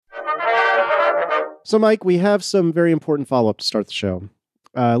So, Mike, we have some very important follow-up to start the show.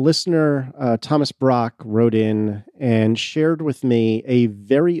 Listener Thomas Brock wrote in and shared with me a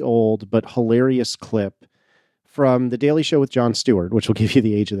very old but hilarious clip from The Daily Show with Jon Stewart, which will give you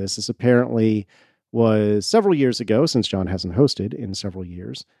the age of this. This apparently was several years ago, since Jon hasn't hosted in several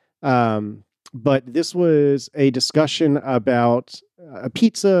years. But this was a discussion about a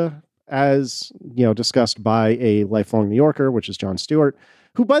pizza as, discussed by a lifelong New Yorker, which is Jon Stewart,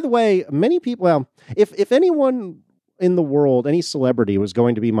 who, by the way, many people, well, if anyone in the world, any celebrity was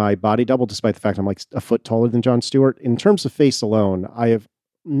going to be my body double, despite the fact I'm like a foot taller than Jon Stewart, in terms of face alone, I have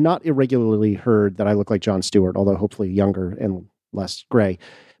not irregularly heard that I look like Jon Stewart, although hopefully younger and less gray.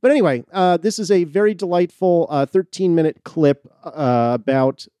 But anyway, this is a very delightful 13-minute clip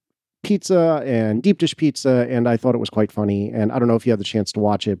about pizza and deep dish pizza, and I thought it was quite funny. And I don't know if you have the chance to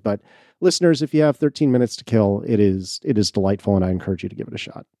watch it, but listeners, if you have 13 minutes to kill, it is delightful, and I encourage you to give it a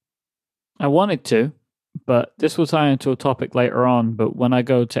shot. I wanted to, but this will tie into a topic later on. But when I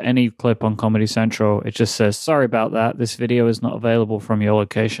go to any clip on Comedy Central, it just says, sorry about that. This video is not available from your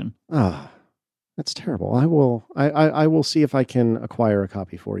location. That's terrible. I will see if I can acquire a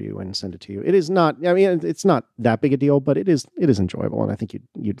copy for you and send it to you. It is not, I mean, it's not that big a deal, but it is enjoyable, and I think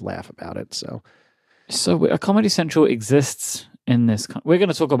you'd laugh about it. So a Comedy Central exists in this. We're going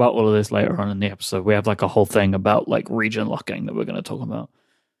to talk about all of this later on in the episode. We have like a whole thing about like region locking that we're going to talk about.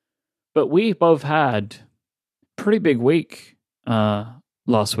 But we both had pretty big week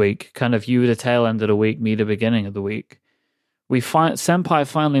last week. Kind of you the tail end of the week, me the beginning of the week. Senpai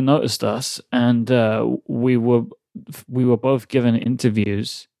finally noticed us, and we were both given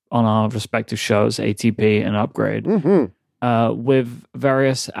interviews on our respective shows, ATP and Upgrade, with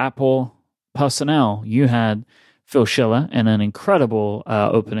various Apple personnel. You had Phil Schiller in an incredible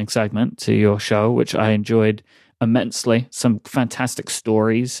opening segment to your show, which I enjoyed immensely. Some fantastic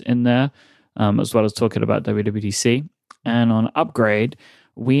stories in there, as well as talking about WWDC. And on Upgrade,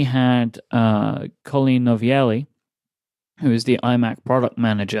 we had Colleen Novielli, who is the iMac product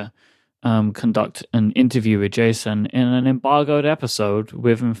manager, conduct an interview with Jason in an embargoed episode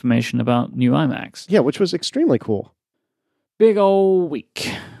with information about new iMacs. Yeah, which was extremely cool. Big old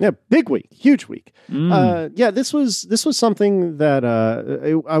week. Yeah, big week, huge week. Yeah, this was something that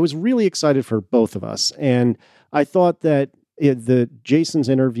I was really excited for both of us, and I thought that the Jason's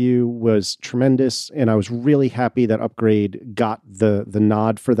interview was tremendous, and I was really happy that Upgrade got the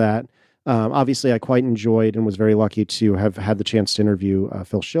nod for that. Obviously, I quite enjoyed and was very lucky to have had the chance to interview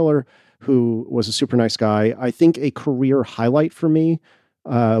Phil Schiller, who was a super nice guy. I think a career highlight for me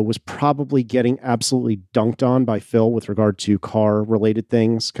was probably getting absolutely dunked on by Phil with regard to car-related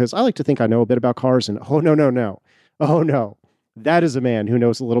things, because I like to think I know a bit about cars, and oh, no. That is a man who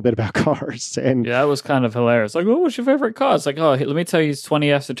knows a little bit about cars. And yeah, that was kind of hilarious. Like, what's your favorite car? It's like, let me tell you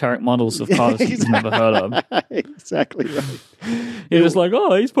 20 esoteric models of cars you've never heard of. Exactly right. You're just like,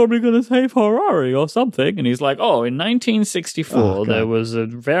 he's probably going to say Ferrari or something. And he's like, in 1964, there was a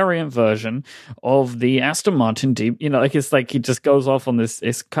variant version of the Aston Martin Deep. It's like he just goes off on this.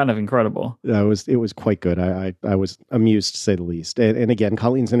 It's kind of incredible. It was quite good. I was amused, to say the least. And again,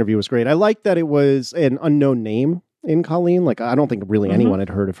 Colleen's interview was great. I like that it was an unknown name in Colleen. Like, I don't think really anyone had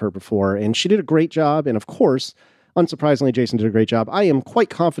heard of her before, and she did a great job. And of course, unsurprisingly, Jason did a great job. I am quite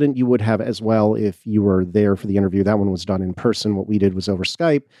confident you would have as well if you were there for the interview. That one was done in person. What we did was over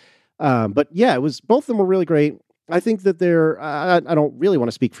Skype. But yeah, both of them were really great. I think that I don't really want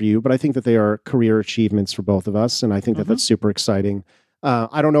to speak for you, but I think that they are career achievements for both of us, and I think that that's super exciting.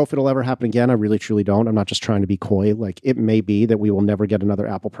 I don't know if it'll ever happen again. I really, truly don't. I'm not just trying to be coy. Like, it may be that we will never get another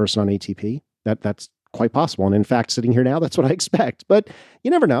Apple person on ATP. That's quite possible. And in fact, sitting here now, that's what I expect. But you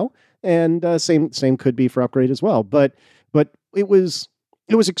never know. And same could be for Upgrade as well. But it was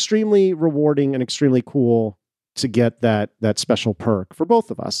extremely rewarding and extremely cool to get that special perk for both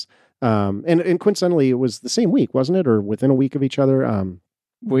of us. And coincidentally, it was the same week, wasn't it? Or within a week of each other.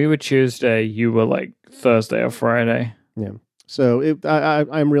 We were Tuesday. You were like Thursday or Friday. Yeah. So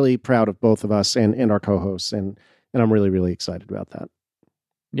I'm really proud of both of us and our co-hosts, and I'm really, really excited about that.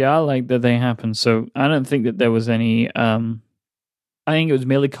 Yeah, I like that they happened. So I don't think that there was any. I think it was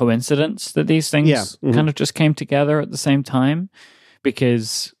merely coincidence that these things kind of just came together at the same time,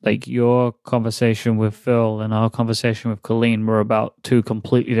 because like your conversation with Phil and our conversation with Colleen were about two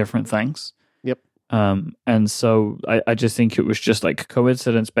completely different things. Yep. And so I just think it was just like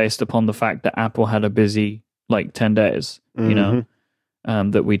coincidence based upon the fact that Apple had a busy like 10 days,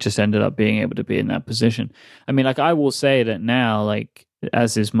 that we just ended up being able to be in that position. I mean, like, I will say that now, like,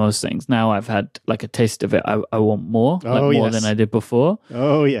 as is most things, now I've had like a taste of it. I want more, more than I did before.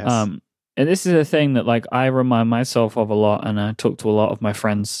 Oh, yes. And this is a thing that like I remind myself of a lot, and I talk to a lot of my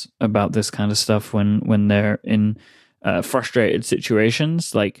friends about this kind of stuff when they're in frustrated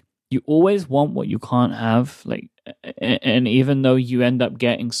situations. Like you always want what you can't have, like, and even though you end up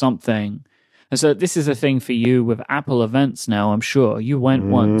getting something. And so this is a thing for you with Apple events now, I'm sure. You went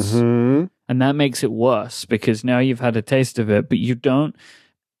once, and that makes it worse because now you've had a taste of it, but you don't,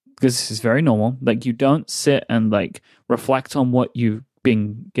 because this is very normal, like you don't sit and like reflect on what you've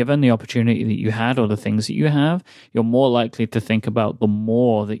been given, the opportunity that you had or the things that you have. You're more likely to think about the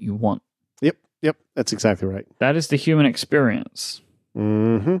more that you want. Yep, that's exactly right. That is the human experience.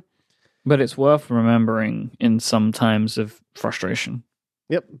 Mm-hmm. But it's worth remembering in some times of frustration.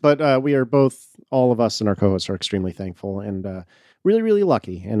 Yep, but we are both, all of us and our co-hosts are extremely thankful and really, really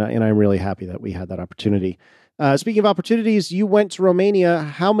lucky. And I'm really happy that we had that opportunity. Speaking of opportunities, you went to Romania.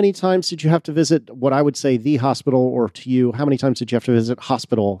 How many times did you have to visit what I would say the hospital, or to you, how many times did you have to visit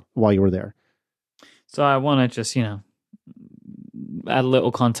hospital while you were there? So I want to just, add a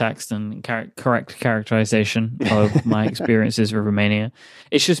little context and correct characterization of my experiences with Romania.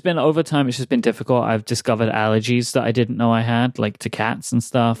 It's just been over time, it's just been difficult. I've discovered allergies that I didn't know I had, like to cats and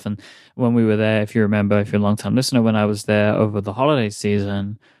stuff. And when we were there, if you remember, if you're a long-time listener, when I was there over the holiday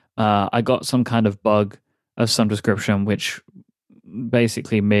season, I got some kind of bug of some description, which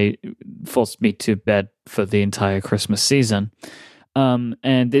basically forced me to bed for the entire Christmas season.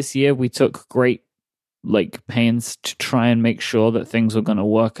 And this year we took great pains to try and make sure that things were going to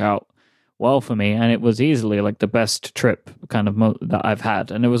work out well for me, and it was easily like the best trip kind of that I've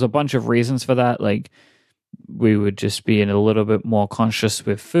had. And there was a bunch of reasons for that. Like we would just be a little bit more conscious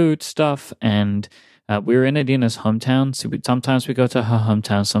with food stuff, and we were in Adina's hometown, so sometimes we go to her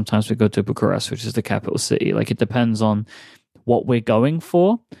hometown, sometimes we go to Bucharest, which is the capital city. Like it depends on what we're going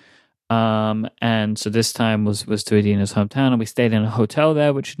for. And so this time was to Adina's hometown, and we stayed in a hotel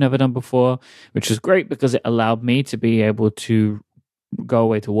there, which I'd never done before, which was great because it allowed me to be able to go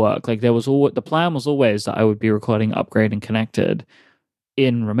away to work. Like the plan was always that I would be recording Upgrade and Connected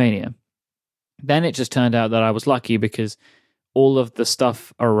in Romania. Then it just turned out that I was lucky because all of the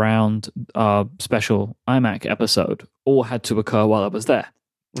stuff around our special iMac episode all had to occur while I was there.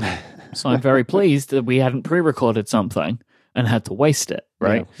 So I'm very pleased that we hadn't pre-recorded something and had to waste it,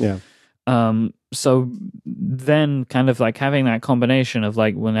 right? Yeah. So then kind of like having that combination of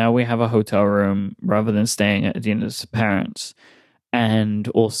like, well, now we have a hotel room rather than staying at Adina's parents. And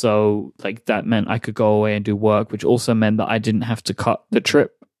also like that meant I could go away and do work, which also meant that I didn't have to cut the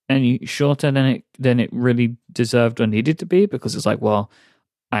trip any shorter than it really deserved or needed to be, because it's like, well,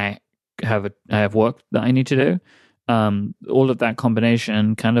 I have work that I need to do. All of that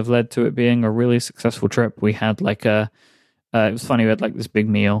combination kind of led to it being a really successful trip. We had like it was funny, we had like this big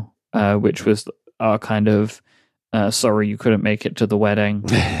meal, which was our kind of sorry you couldn't make it to the wedding,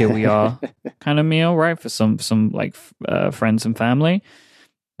 here we are kind of meal, right, for some like friends and family.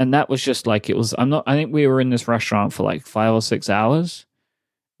 And that was just like, I think we were in this restaurant for like 5 or 6 hours,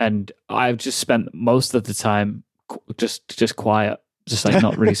 and I've just spent most of the time just quiet, just like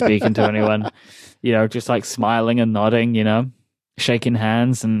not really speaking to anyone, just like smiling and nodding, shaking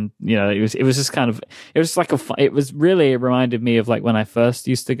hands. And it was just kind of, it was like it reminded me of like when I first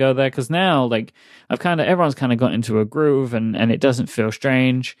used to go there, because now like everyone's kind of got into a groove, and it doesn't feel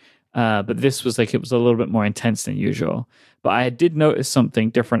strange, but this was like, it was a little bit more intense than usual. But I did notice something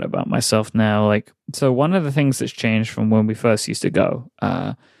different about myself now. Like, so one of the things that's changed from when we first used to go,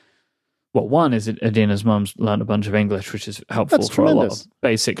 one is Adina's mum's learned a bunch of English, which is helpful for a lot of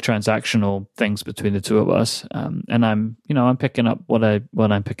basic transactional things between the two of us. And I'm picking up what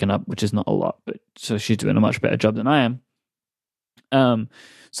I'm picking up, which is not a lot, but so she's doing a much better job than I am.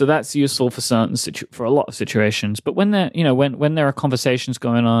 So that's useful for a lot of situations. But when there are conversations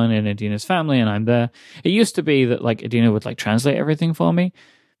going on in Adina's family and I'm there, it used to be that like Adina would like translate everything for me.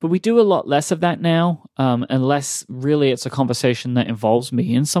 But we do a lot less of that now, unless really it's a conversation that involves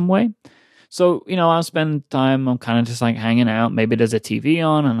me in some way. So, I'll spend time, I'm kind of just like hanging out. Maybe there's a TV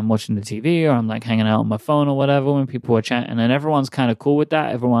on and I'm watching the TV, or I'm like hanging out on my phone or whatever when people are chatting, and everyone's kind of cool with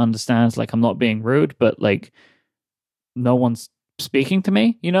that. Everyone understands like I'm not being rude, but like no one's speaking to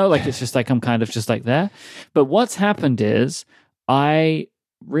me, like it's just like I'm kind of just like there. But what's happened is I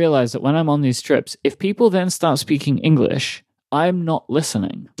realize that when I'm on these trips, if people then start speaking English, I'm not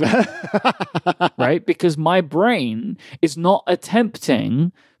listening, right? Because my brain is not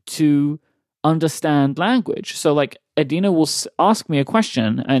attempting to understand language. So like Adina will ask me a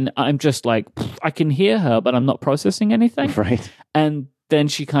question and I'm just like, I can hear her, but I'm not processing anything. Right. And then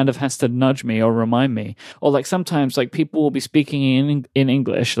she kind of has to nudge me or remind me. Or like sometimes like people will be speaking in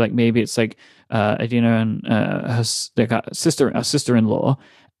English, like maybe it's like Adina and her sister-in-law,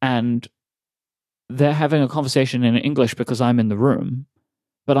 and they're having a conversation in English because I'm in the room,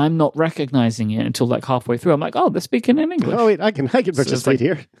 but I'm not recognizing it until like halfway through. I'm like, oh, they're speaking in English. Oh, wait, I can participate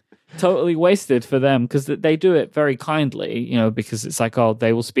here. Totally wasted for them because they do it very kindly, because it's like, oh,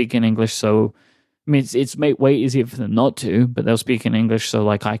 they will speak in English. So, I mean, it's way easier for them not to, but they'll speak in English. So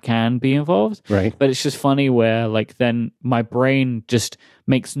like I can be involved. Right. But it's just funny where like then my brain just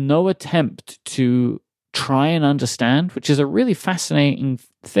makes no attempt to try and understand, which is a really fascinating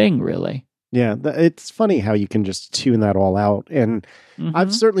thing, really. Yeah, it's funny how you can just tune that all out. And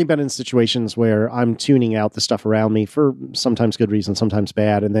I've certainly been in situations where I'm tuning out the stuff around me for sometimes good reasons, sometimes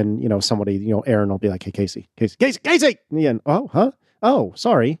bad. And then, somebody, Aaron will be like, hey, Casey. And oh, huh? Oh,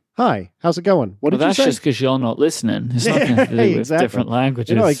 sorry. Hi, how's it going? What did you say? That's just because you're not listening. It's nothing to do with different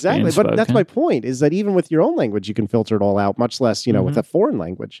languages. Exactly. But that's my point, is that even with your own language, you can filter it all out, much less, with a foreign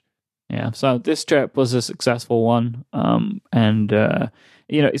language. Yeah, so this trip was a successful one.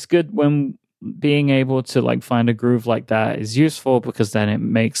 It's good when being able to like find a groove like that is useful, because then it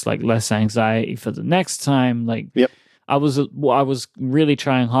makes like less anxiety for the next time. Like, yep. I was really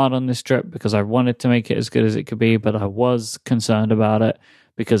trying hard on this trip because I wanted to make it as good as it could be, but I was concerned about it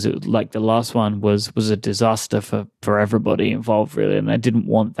because it, like the last one was a disaster for everybody involved, really, and I didn't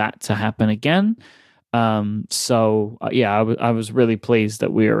want that to happen again. I was really pleased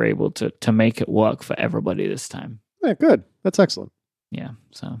that we were able to make it work for everybody this time. Yeah, good. That's excellent. Yeah,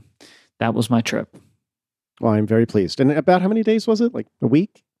 so that was my trip. Well, I'm very pleased. And about how many days was it? Like a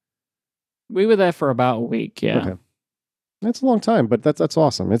week? We were there for about a week, yeah. Okay. That's a long time, but that's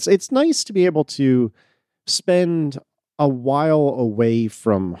awesome. It's nice to be able to spend a while away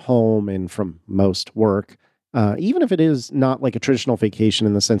from home and from most work, even if it is not like a traditional vacation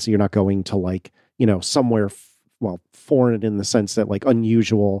in the sense that you're not going to like, somewhere, foreign in the sense that like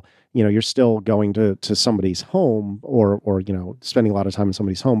unusual, you're still going to somebody's home or spending a lot of time in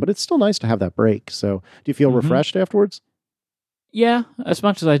somebody's home, but it's still nice to have that break. So do you feel refreshed afterwards? Yeah, as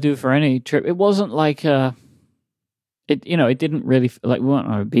much as I do for any trip. It wasn't like, it didn't really feel like we went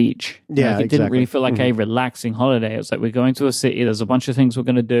on a beach. Yeah, it didn't really feel like a relaxing holiday. It was like, we're going to a city. There's a bunch of things we're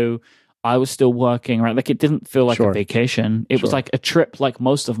going to do. I was still working, right? Like, it didn't feel like a vacation. It was like a trip, like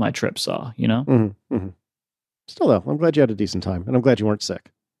most of my trips are, Still, though, I'm glad you had a decent time, and I'm glad you weren't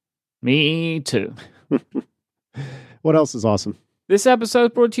sick. Me too. What else is awesome? This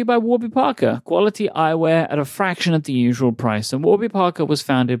episode brought to you by Warby Parker, quality eyewear at a fraction of the usual price. And Warby Parker was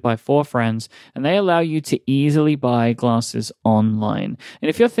founded by 4 friends, and they allow you to easily buy glasses online. And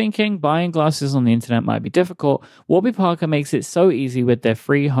if you're thinking buying glasses on the internet might be difficult, Warby Parker makes it so easy with their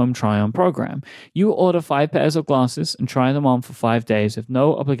free home try-on program. You order 5 pairs of glasses and try them on for 5 days with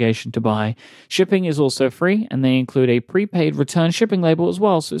no obligation to buy. Shipping is also free, and they include a prepaid return shipping label as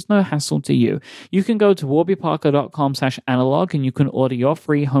well, so it's no hassle to you. You can go to warbyparker.com/analog and you can order your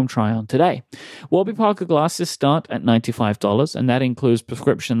free home try-on today. Warby Parker glasses start at $95, and that includes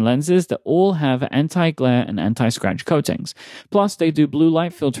prescription lenses that all have anti-glare and anti-scratch coatings. Plus, they do blue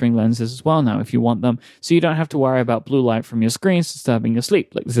light filtering lenses as well now if you want them, so you don't have to worry about blue light from your screens disturbing your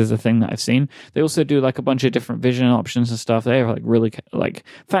sleep. Like, this is a thing that I've seen. They also do like a bunch of different vision options and stuff. They have like really like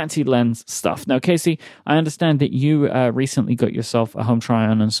fancy lens stuff. Now, Casey, I understand that you recently got yourself a home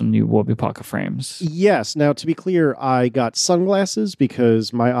try-on and some new Warby Parker frames. Yes. Now, to be clear, I got sunglasses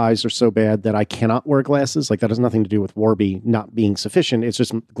because my eyes are so bad that I cannot wear glasses. Like, that has nothing to do with Warby not being sufficient. It's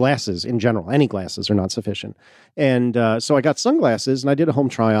just glasses in general. Any glasses are not sufficient. And so I got sunglasses and I did a home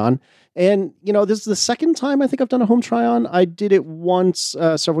try on. And, this is the second time I think I've done a home try on. I did it once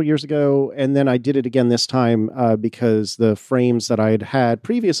several years ago, and then I did it again this time because the frames that I had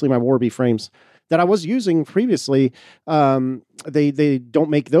previously, my Warby frames that I was using previously, they don't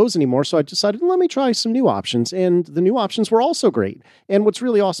make those anymore. So I decided, let me try some new options. And the new options were also great. And what's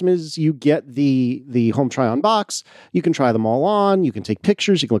really awesome is you get the home try-on box. You can try them all on. You can take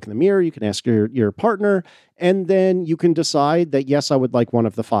pictures. You can look in the mirror. You can ask your partner. And then you can decide that, yes, I would like one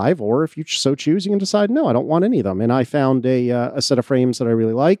of the 5. Or if you so choose, you can decide, no, I don't want any of them. And I found a set of frames that I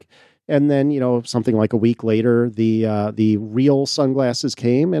really like. And then, something like a week later, the real sunglasses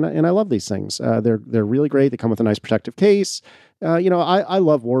came, and I love these things. They're really great. They come with a nice protective case. I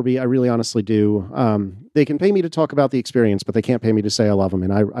love Warby. I really honestly do. They can pay me to talk about the experience, but they can't pay me to say I love them.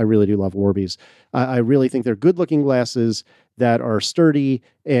 And I really do love Warbys. I really think they're good looking glasses that are sturdy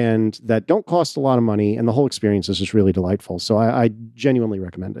and that don't cost a lot of money. And the whole experience is just really delightful. So I genuinely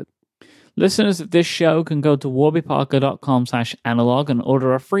recommend it. Listeners of this show can go to warbyparker.com/analog and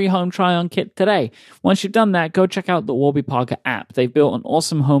order a free home try-on kit today. Once you've done that, go check out the Warby Parker app. They've built an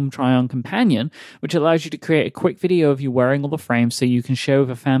awesome home try-on companion, which allows you to create a quick video of you wearing all the frames so you can share with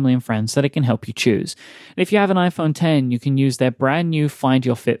your family and friends so they can help you choose. And if you have an iPhone 10, you can use their brand new Find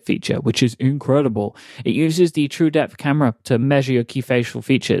Your Fit feature, which is incredible. It uses the True Depth camera to measure your key facial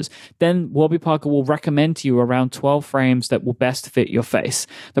features. Then Warby Parker will recommend to you around 12 frames that will best fit your face.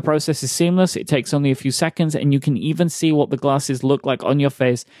 The process is seamless, it takes only a few seconds, and you can even see what the glasses look like on your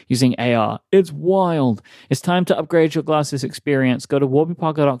face using AR. It's wild. It's time to upgrade your glasses experience. Go to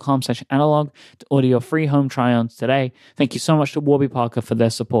warbyparker.com/analog to order your free home try-ons today. Thank you so much to Warby Parker for their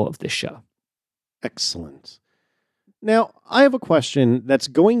support of this show. Excellent. Now, I have a question that's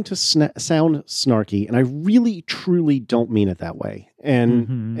going to sound snarky, and I really, truly don't mean it that way.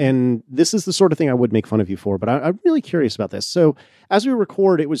 And this is the sort of thing I would make fun of you for, but I'm really curious about this. So as we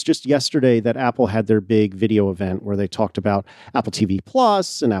record, it was just yesterday that Apple had their big video event where they talked about Apple TV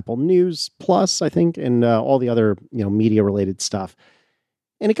Plus and Apple News Plus, I think, and all the other media-related stuff.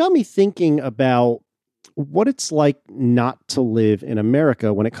 And it got me thinking about what it's like not to live in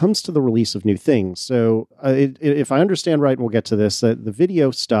America when it comes to the release of new things. So if I understand right, and we'll get to this, the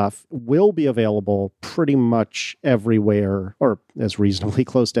video stuff will be available pretty much everywhere, or as reasonably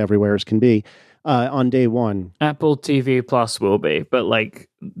close to everywhere as can be, on day one. Apple TV Plus will be, but like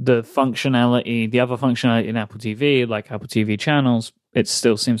the other functionality in Apple TV, like Apple TV channels, it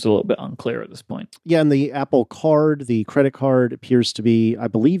still seems a little bit unclear at this point. Yeah, and the Apple Card, the credit card, appears to be, I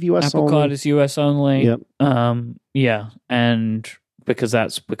believe, US Apple only. Card is US only. Yep. Yeah, and because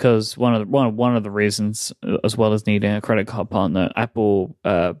one of the reasons, as well as needing a credit card partner, Apple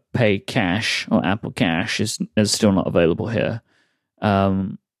Pay Cash or Apple Cash is still not available here.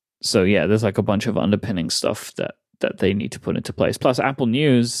 So yeah, there's like a bunch of underpinning stuff that they need to put into place. Plus, Apple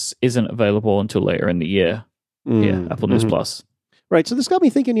News isn't available until later in the year. Yeah, Apple News Plus. Right. So this got me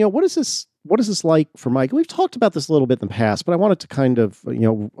thinking, what is this like for Mike? We've talked about this a little bit in the past, but I wanted to kind of,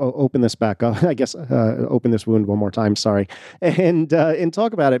 open this back up, I guess, open this wound one more time. Sorry. And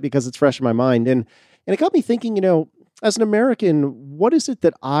talk about it because it's fresh in my mind. And it got me thinking, as an American, what is it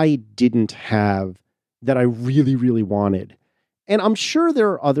that I didn't have that I really, really wanted? And I'm sure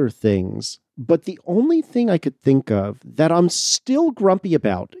there are other things, but the only thing I could think of that I'm still grumpy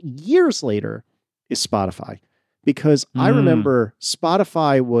about years later is Spotify. Because I remember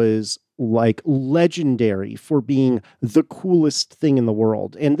Spotify was like legendary for being the coolest thing in the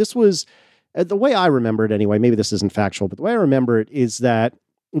world. And this was, the way I remember it anyway, maybe this isn't factual, but the way I remember it is that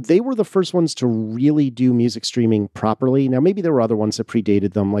they were the first ones to really do music streaming properly. Now, maybe there were other ones that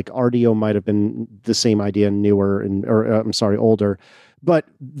predated them, like Rdio might have been the same idea, newer, older. But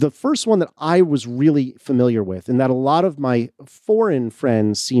the first one that I was really familiar with and that a lot of my foreign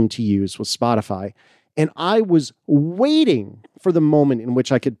friends seemed to use was Spotify. And I was waiting for the moment in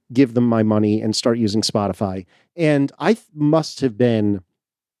which I could give them my money and start using Spotify. And I must have been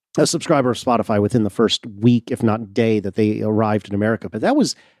a subscriber of Spotify within the first week, if not day, that they arrived in America. But that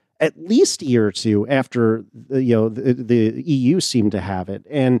was at least a year or two after the EU seemed to have it.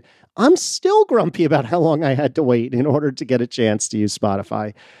 And I'm still grumpy about how long I had to wait in order to get a chance to use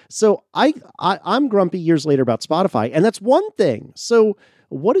Spotify. So I'm grumpy years later about Spotify. And that's one thing. So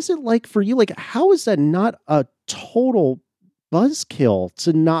what is it like for you? Like, how is that not a total buzzkill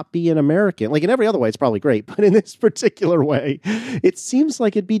to not be an American? Like, in every other way, it's probably great, but in this particular way, it seems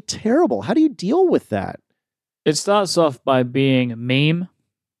like it'd be terrible. How do you deal with that? It starts off by being a meme.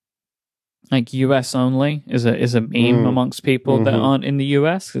 Like, US only is a meme amongst people that aren't in the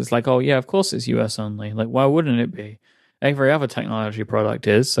US. It's like, oh yeah, of course it's US only. Like, why wouldn't it be? Every other technology product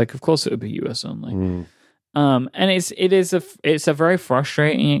is. Like, of course it would be US only. And it's a very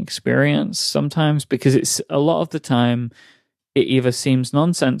frustrating experience sometimes because it's a lot of the time it either seems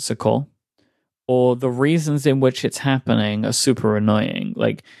nonsensical or the reasons in which it's happening are super annoying.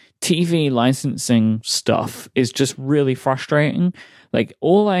 Like, TV licensing stuff is just really frustrating. Like,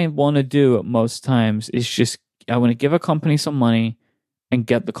 all I want to do at most times is I want to give a company some money and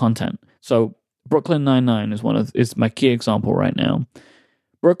get the content. So Brooklyn Nine-Nine is my key example right now.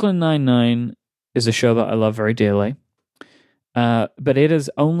 Brooklyn Nine-Nine is a show that I love very dearly. But it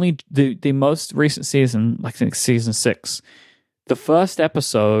is only the most recent season, like season 6. The first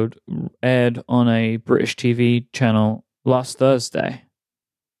episode aired on a British TV channel last Thursday.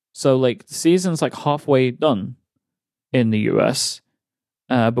 So like the season's like halfway done in the US.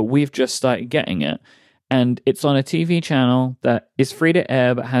 But we've just started getting it. And it's on a TV channel that is free to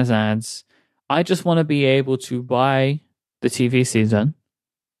air but has ads. I just want to be able to buy the TV season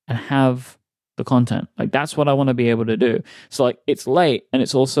and have the content. Like that's what I want to be able to do. So like it's late, and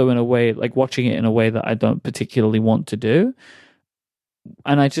it's also in a way like watching it in a way that I don't particularly want to do.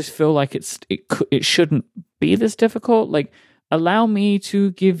 And I just feel like it shouldn't be this difficult. Like allow me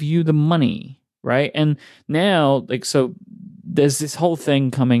to give you the money, right? And now like so there's this whole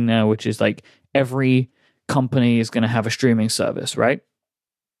thing coming now, which is like every company is going to have a streaming service, right?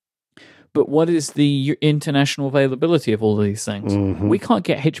 But what is the international availability of all of these things? Mhm. We can't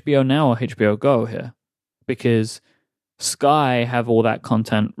get HBO Now or HBO Go here because Sky have all that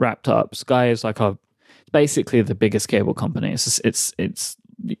content wrapped up. Sky is like basically the biggest cable company. It's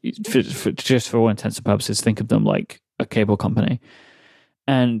just for all intents and purposes, think of them like a cable company,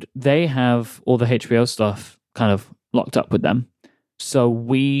 and they have all the HBO stuff kind of locked up with them. So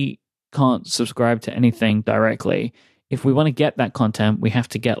we can't subscribe to anything directly. If we want to get that content, we have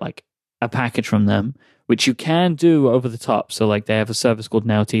to get like a package from them, which you can do over the top. So like they have a service called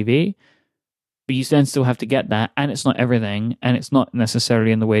Now TV, but you then still have to get that, and it's not everything, and it's not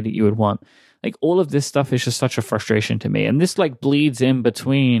necessarily in the way that you would want. Like all of this stuff is just such a frustration to me, and this like bleeds in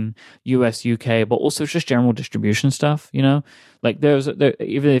between US, UK, but also just general distribution stuff. You know, like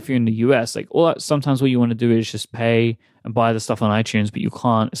even if you're in the US, like sometimes what you want to do is just pay and buy the stuff on iTunes, but you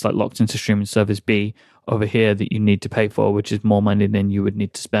can't. It's like locked into streaming service B over here that you need to pay for, which is more money than you would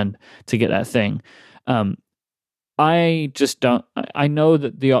need to spend to get that thing. I just don't. I know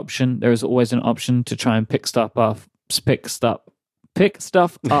that there is always an option to try and pick stuff up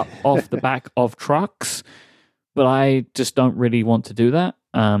off the back of trucks, but I just don't really want to do that.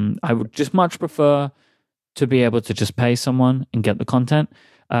 I would just much prefer to be able to just pay someone and get the content.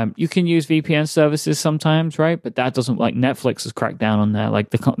 You can use VPN services sometimes, right? But that doesn't, like Netflix has cracked down on that. Like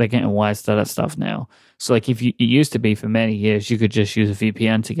they're getting wise to that stuff now. So like it used to be for many years, you could just use a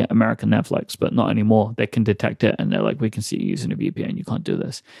VPN to get American Netflix, but not anymore. They can detect it and they're like, we can see you using a VPN. You can't do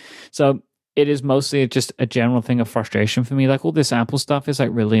this. So it is mostly just a general thing of frustration for me. Like all this Apple stuff is like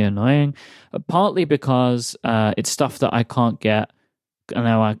really annoying, partly because it's stuff that I can't get.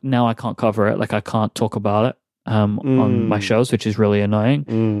 Now I can't cover it. Like I can't talk about it on my shows, which is really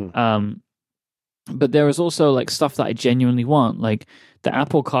annoying. But there is also like stuff that I genuinely want, like the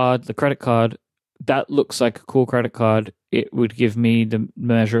Apple Card, the credit card. That looks like a cool credit card. It would give me the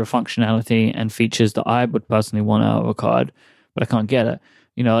measure of functionality and features that I would personally want out of a card, but I can't get it.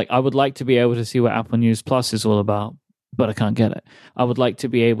 You know, like I would like to be able to see what Apple News Plus is all about, but I can't get it. I would like to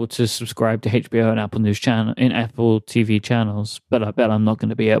be able to subscribe to HBO and Apple News channel in Apple TV channels, but I bet I'm not going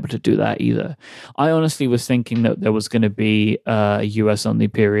to be able to do that either. I honestly was thinking that there was going to be a US only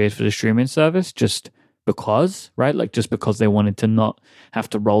period for the streaming service, just because, right? Like just because they wanted to not have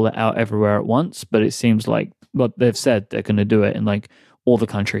to roll it out everywhere at once. But it seems like what they've said they're going to do it in like all the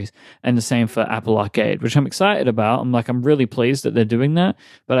countries, and the same for Apple Arcade, which I'm excited about. I'm really pleased that they're doing that,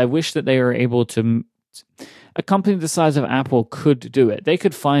 but I wish that they were able to. A company the size of Apple could do it. They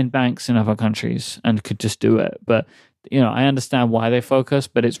could find banks in other countries and could just do it. But you know, I understand why they focus,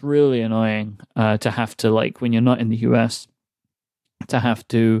 but it's really annoying to have to, like, when you're not in the US, to have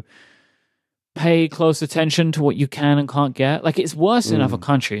to pay close attention to what you can and can't get. Like, it's worse in other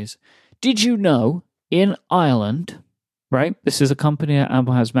countries. Did you know in Ireland, right? This is a company that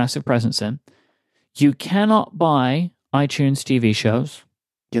Apple has massive presence in. You cannot buy iTunes TV shows.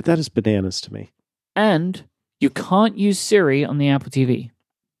 Yeah, that is bananas to me. And you can't use Siri on the Apple TV.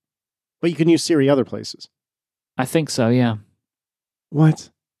 But you can use Siri other places. I think so, yeah. What?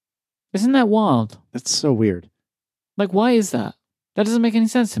 Isn't that wild? That's so weird. Like, why is that? That doesn't make any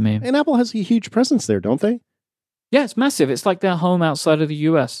sense to me. And Apple has a huge presence there, don't they? Yeah, it's massive. It's like their home outside of the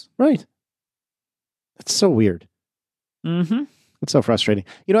US. Right. That's so weird. Mm-hmm. It's so frustrating.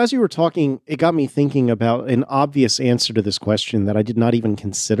 You know, as you were talking, it got me thinking about an obvious answer to this question that I did not even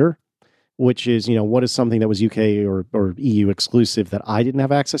consider, which is, you know, what is something that was UK or EU exclusive that I didn't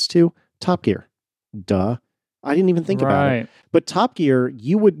have access to? Top Gear. Duh. I didn't even think about it. But Top Gear,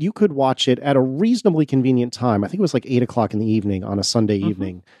 you could watch it at a reasonably convenient time. I think it was like 8:00 in the evening on a Sunday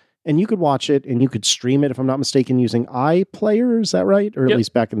evening. And you could watch it and you could stream it, if I'm not mistaken, using iPlayer. Is that right? Or at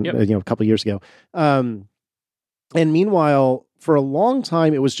least back in, a couple of years ago. And meanwhile, for a long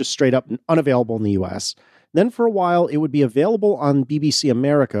time, it was just straight up unavailable in the US. Then for a while, it would be available on BBC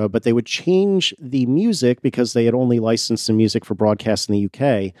America, but they would change the music because they had only licensed the music for broadcast in the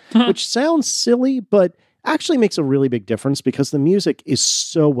UK, which sounds silly, but actually makes a really big difference because the music is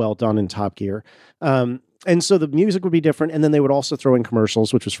so well done in Top Gear. And so the music would be different, and then they would also throw in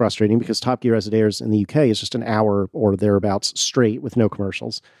commercials, which was frustrating because Top Gear, as it airs in the UK, is just an hour or thereabouts straight with no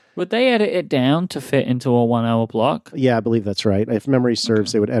commercials. Would they edit it down to fit into a 1 hour block? Yeah, I believe that's right. If memory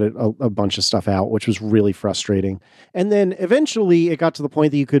serves, They would edit a bunch of stuff out, which was really frustrating. And then eventually it got to the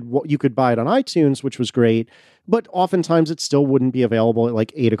point that you could buy it on iTunes, which was great. But oftentimes it still wouldn't be available at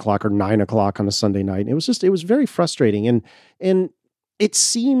like 8 o'clock or 9 o'clock on a Sunday night. It was very frustrating. And it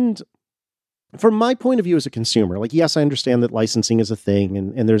seemed, from my point of view as a consumer, like, yes, I understand that licensing is a thing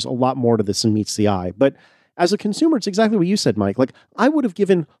and there's a lot more to this than meets the eye. But as a consumer, it's exactly what you said, Mike. Like, I would have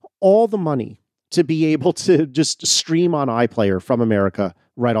given all the money to be able to just stream on iPlayer from America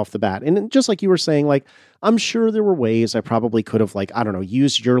right off the bat. And just like you were saying, like, I'm sure there were ways I probably could have, like, I don't know,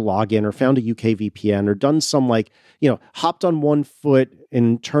 used your login or found a UK VPN or done some, like, hopped on one foot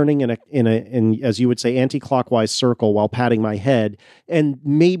and turning in as you would say, anti-clockwise circle while patting my head. And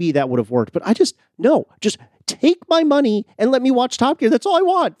maybe that would have worked. But just take my money and let me watch Top Gear. That's all I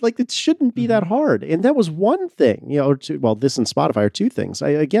want. Like, it shouldn't be that hard. And that was one thing, this and Spotify are two things.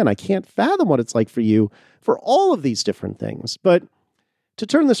 I can't fathom what it's like for you for all of these different things. But to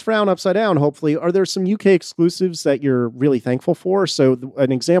turn this frown upside down, hopefully, are there some UK exclusives that you're really thankful for? So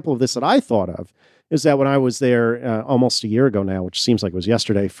an example of this that I thought of is that when I was there almost a year ago now, which seems like it was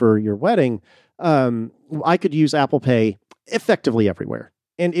yesterday, for your wedding, I could use Apple Pay effectively everywhere.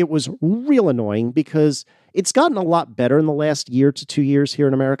 And it was real annoying because it's gotten a lot better in the last year to 2 years here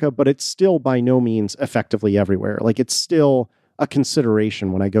in America, but it's still by no means effectively everywhere. Like, it's still a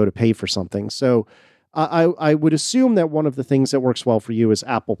consideration when I go to pay for something. So I would assume that one of the things that works well for you is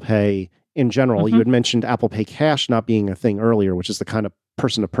Apple Pay in general. You had mentioned Apple Pay Cash not being a thing earlier, which is the kind of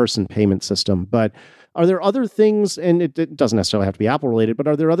person-to-person payment system. But are there other things, and it doesn't necessarily have to be Apple related, but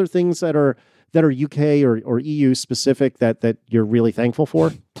are there other things that are UK or EU specific that you're really thankful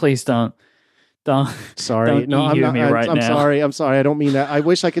for? Please don't. Sorry. No, I'm not. I'm sorry. I don't mean that. I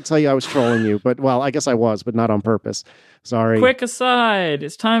wish I could tell you I was trolling you, but, well, I guess I was, but not on purpose. Sorry. Quick aside.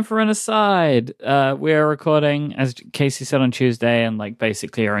 It's time for an aside. We are recording, as Casey said, on Tuesday, and like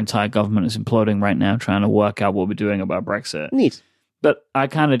basically our entire government is imploding right now, trying to work out what we're doing about Brexit. Neat. But I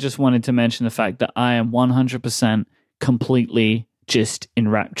kind of just wanted to mention the fact that I am 100% completely just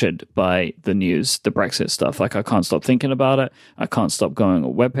enraptured by the news, the Brexit stuff. Like, I can't stop thinking about it. I can't stop going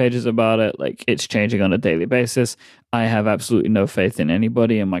on web pages about it. Like, it's changing on a daily basis. I have absolutely no faith in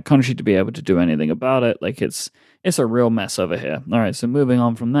anybody in my country to be able to do anything about it. Like, it's a real mess over here. All right, so moving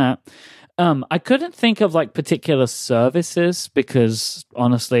on from that. I couldn't think of like particular services because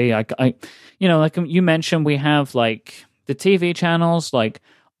honestly, like you mentioned, we have like the TV channels like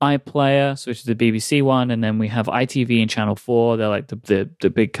iPlayer, which is the BBC one, and then we have ITV and Channel 4. They're like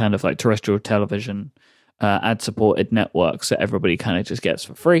the big kind of like terrestrial television ad-supported networks that everybody kind of just gets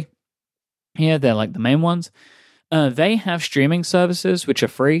for free. Here, they're like the main ones. They have streaming services which are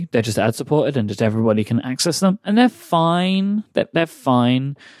free. They're just ad-supported and just everybody can access them. And they're fine. They're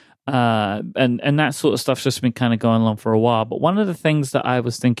fine. And that sort of stuff's just been kind of going along for a while. But one of the things that I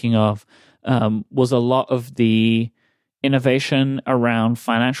was thinking of was a lot of the innovation around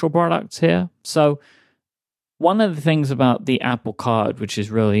financial products here. So one of the things about the Apple Card, which is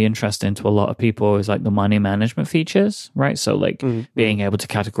really interesting to a lot of people, is like the money management features, right? So like being able to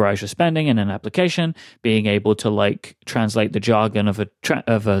categorize your spending in an application, being able to like translate the jargon of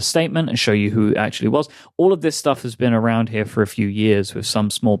a statement and show you who it actually was. All of this stuff has been around here for a few years with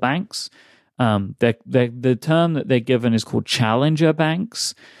some small banks. The term that they're given is called challenger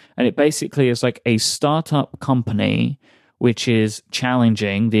banks. And it basically is like a startup company which is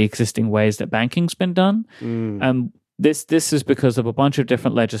challenging the existing ways that banking's been done. This is because of a bunch of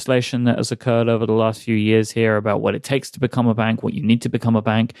different legislation that has occurred over the last few years here about what it takes to become a bank, what you need to become a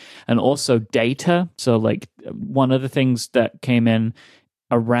bank, and also data. So like one of the things that came in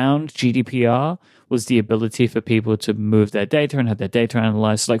around GDPR was the ability for people to move their data and have their data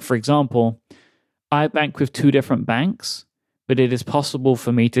analyzed. Like, for example, I bank with 2 different banks, but it is possible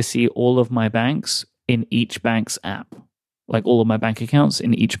for me to see all of my banks in each bank's app. Like all of my bank accounts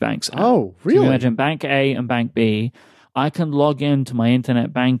in each bank's app. Oh, really? So you imagine Bank A and Bank B. I can log into my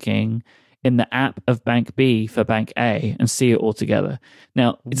internet banking in the app of Bank B for Bank A and see it all together.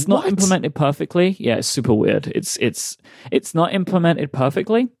 Now, it's not implemented perfectly. Yeah, it's super weird. It's not implemented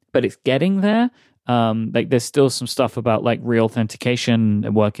perfectly, but it's getting there. Like there's still some stuff about like re-authentication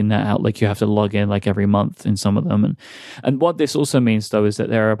and working that out. Like you have to log in like every month in some of them. And what this also means though is that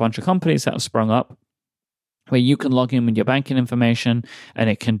there are a bunch of companies that have sprung up where you can log in with your banking information and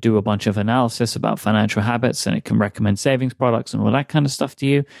it can do a bunch of analysis about financial habits and it can recommend savings products and all that kind of stuff to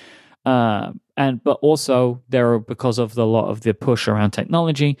you. But also there are, because of a lot of the push around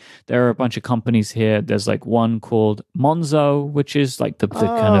technology, there are a bunch of companies here. There's like one called Monzo, which is like the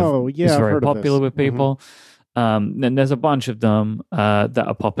kind of is I've very heard of popular this. with people. And there's a bunch of them that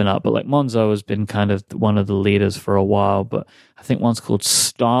are popping up, but like Monzo has been kind of one of the leaders for a while. But I think one's called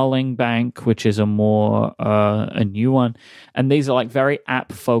Starling Bank, which is a more a new one. And these are like very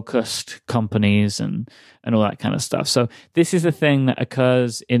app focused companies and all that kind of stuff. So this is a thing that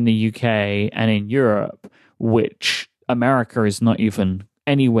occurs in the UK and in Europe, which America is not even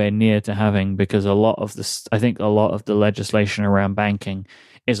anywhere near to having, because a lot of this, I think a lot of the legislation around banking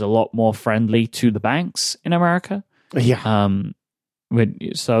is a lot more friendly to the banks in America. Yeah.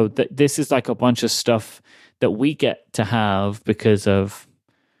 So this is like a bunch of stuff that we get to have because of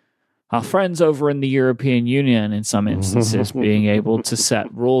our friends over in the European Union, in some instances, being able to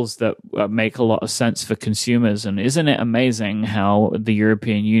set rules that make a lot of sense for consumers. And isn't it amazing how the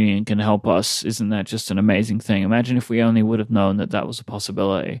European Union can help us? Isn't that just an amazing thing? Imagine if we only would have known that that was a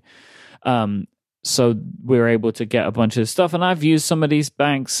possibility. So we're able to get a bunch of stuff. And I've used some of these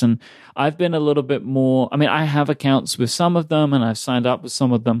banks, and I've been a little bit more, I mean, I have accounts with some of them and I've signed up with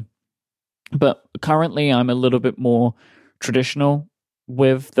some of them. But currently I'm a little bit more traditional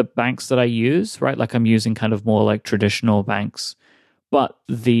with the banks that I use, right? Like I'm using kind of more like traditional banks. But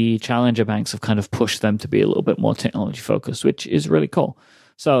the challenger banks have kind of pushed them to be a little bit more technology focused, which is really cool.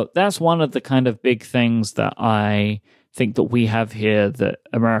 So that's one of the kind of big things that I think that we have here that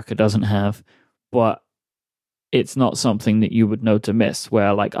America doesn't have. But it's not something that you would know to miss,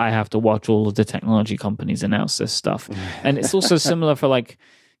 where like I have to watch all of the technology companies announce this stuff. And it's also similar for like,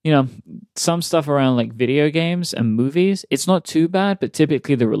 you know, some stuff around like video games and movies. It's not too bad, but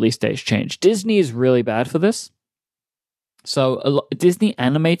typically the release dates change. Disney is really bad for this. So Disney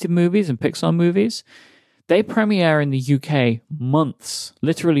animated movies and Pixar movies, they premiere in the UK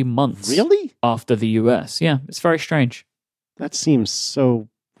literally months. Really? After the US. Yeah, it's very strange. That seems so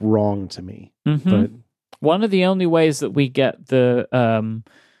wrong to me. Mm-hmm. But one of the only ways that we get the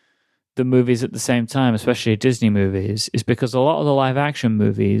movies at the same time, especially Disney movies, is because a lot of the live action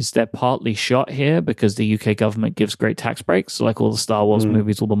movies, they're partly shot here because the UK government gives great tax breaks. So like all the Star Wars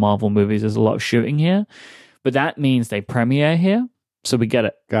movies, all the Marvel movies, there's a lot of shooting here. But that means they premiere here. So we get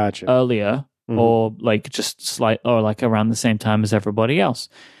it earlier or like just or like around the same time as everybody else.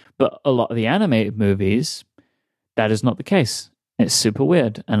 But a lot of the animated movies, that is not the case. It's super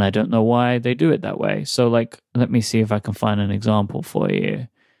weird, and I don't know why they do it that way. So, like, let me see if I can find an example for you.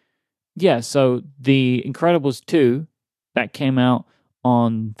 Yeah, so The Incredibles 2, that came out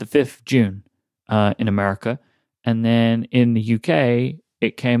on the 5th June in America, and then in the UK,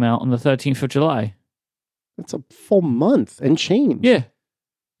 it came out on the 13th of July. That's a full month and change. Yeah.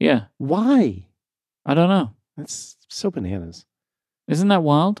 Yeah. Why? I don't know. That's so bananas. Isn't that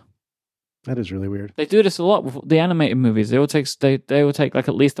wild? That is really weird. They do this a lot with the animated movies. They will take like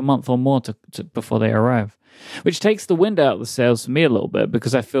at least a month or more to before they arrive, which takes the wind out of the sails for me a little bit,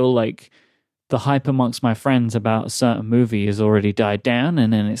 because I feel like the hype amongst my friends about a certain movie has already died down,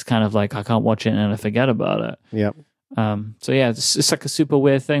 and then it's kind of like I can't watch it and I forget about it. Yep. So yeah, it's like a super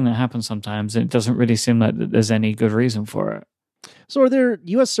weird thing that happens sometimes, and it doesn't really seem like there's any good reason for it. So are there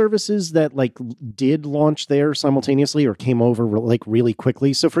U.S. services that like did launch there simultaneously or came over like really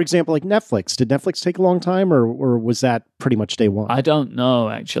quickly? So for example, like Netflix, did Netflix take a long time or was that pretty much day one? I don't know,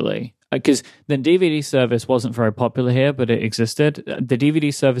 actually, because the DVD service wasn't very popular here, but it existed. The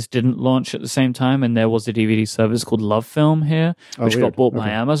DVD service didn't launch at the same time, and there was a DVD service called Love Film here, which got bought by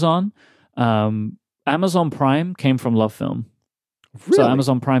Amazon. Amazon Prime came from Love Film. Really? So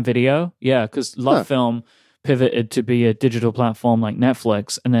Amazon Prime Video, yeah, because Love Film pivoted to be a digital platform like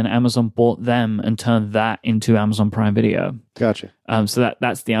Netflix, and then Amazon bought them and turned that into Amazon Prime Video. Gotcha. So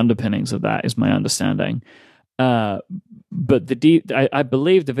that's the underpinnings of that, is my understanding. But I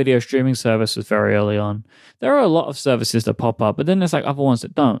believe the video streaming service was very early on. There are a lot of services that pop up, but then there's like other ones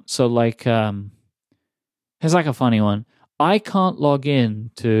that don't. So like, here's like a funny one. I can't log in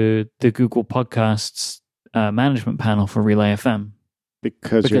to the Google Podcasts management panel for Relay FM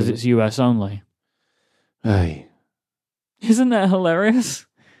because it's US only. Aye. Isn't that hilarious?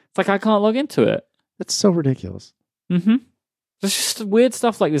 It's like I can't log into it. That's so ridiculous. Mm-hmm. There's just weird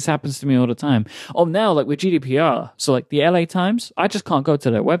stuff like this happens to me all the time. Oh, now like with GDPR, so like the LA Times, I just can't go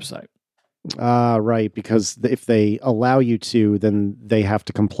to their website. Right, because if they allow you to, then they have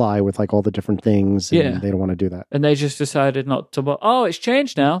to comply with like all the different things, and Yeah. they don't want to do that. And they just decided not to. Oh, it's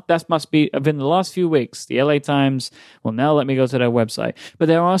changed now. That must be within the last few weeks. The LA Times will now let me go to their website. But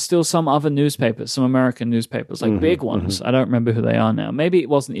there are still some other newspapers, some American newspapers, like big ones. I don't remember who they are now. Maybe it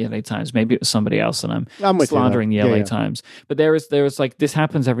wasn't the LA Times. Maybe it was somebody else, and I'm with you, slandering the though. LA Yeah. Times. But there is like this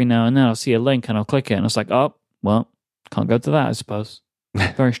happens every now and then. I'll see a link and I'll click it, and it's like, oh, well, can't go to that, I suppose.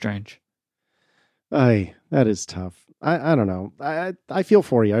 Very strange. That is tough. I don't know. I feel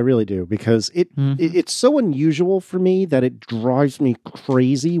for you. I really do, because it's so unusual for me that it drives me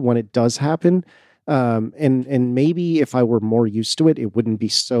crazy when it does happen. And maybe if I were more used to it, it wouldn't be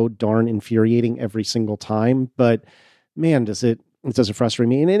so darn infuriating every single time. But man, does it frustrate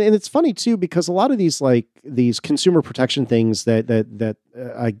me. And it's funny too, because a lot of these consumer protection things that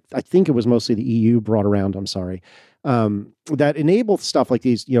I think it was mostly the EU brought around. I'm sorry. That enable stuff like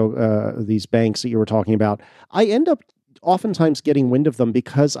these, these banks that you were talking about. I end up oftentimes getting wind of them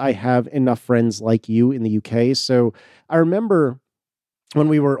because I have enough friends like you in the UK. So I remember when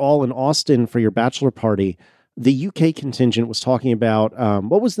we were all in Austin for your bachelor party, the UK contingent was talking about,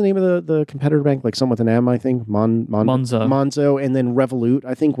 what was the name of the competitor bank? Like some with an M, I think. Monzo. And then Revolut,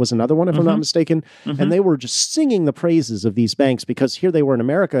 I think, was another one, if I'm not mistaken. And they were just singing the praises of these banks because here they were in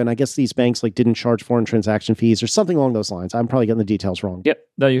America, and I guess these banks like didn't charge foreign transaction fees or something along those lines. I'm probably getting the details wrong. Yep,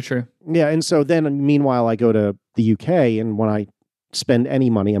 no, you're true. Yeah, and so then meanwhile, I go to the UK, and when I spend any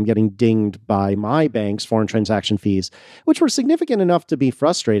money, I'm getting dinged by my bank's foreign transaction fees, which were significant enough to be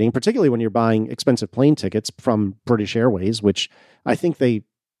frustrating, particularly when you're buying expensive plane tickets from British Airways, which I think they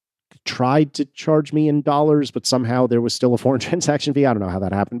tried to charge me in dollars, but somehow there was still a foreign transaction fee. I don't know how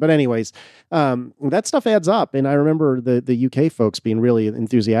that happened. But anyways, that stuff adds up. And I remember the UK folks being really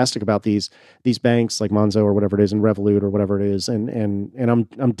enthusiastic about these banks like Monzo or whatever it is, and Revolut or whatever it is. And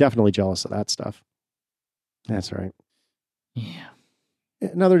I'm definitely jealous of that stuff. That's right. Yeah.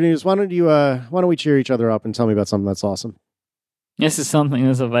 In other news, why don't we cheer each other up and tell me about something that's awesome? This is something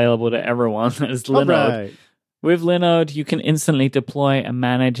that's available to everyone. It's Linode. Right. With Linode, you can instantly deploy and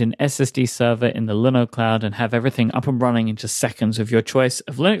manage an SSD server in the Linode cloud and have everything up and running in just seconds with your choice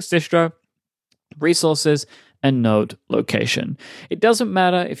of Linux distro, resources, and node location. It doesn't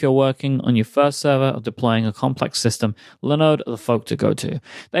matter if you're working on your first server or deploying a complex system, Linode are the folk to go to.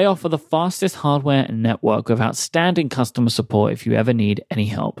 They offer the fastest hardware and network with outstanding customer support if you ever need any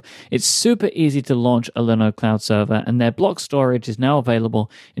help. It's super easy to launch a Linode cloud server, and their block storage is now available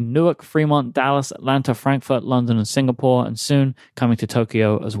in Newark, Fremont, Dallas, Atlanta, Frankfurt, London, and Singapore, and soon coming to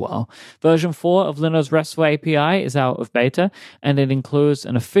Tokyo as well. Version 4 of Linode's RESTful API is out of beta, and it includes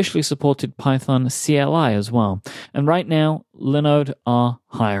an officially supported Python CLI as well. And right now, Linode are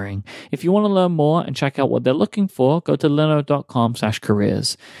hiring. If you want to learn more and check out what they're looking for, go to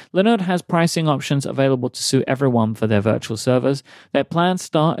linode.com/careers. Linode has pricing options available to suit everyone for their virtual servers. Their plans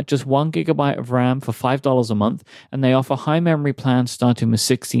start at just 1 gigabyte of RAM for $5 a month, and they offer high memory plans starting with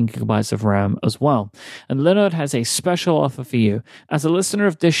 16 gigabytes of RAM as well. And Linode has a special offer for you. As a listener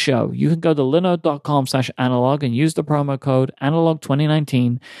of this show, you can go to linode.com/analog and use the promo code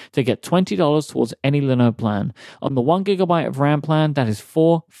analog2019 to get $20 towards any Linode plan. On the 1 gigabyte of RAM plan, that is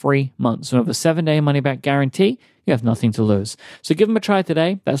 4 free months. And with a 7-day money-back guarantee, you have nothing to lose. So give them a try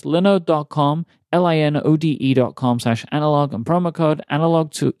today. That's linode.com, linode.com/analog, and promo code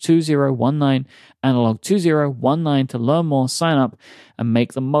analog2019, analog2019 to learn more, sign up, and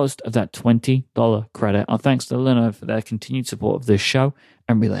make the most of that $20 credit. Our thanks to Linode for their continued support of this show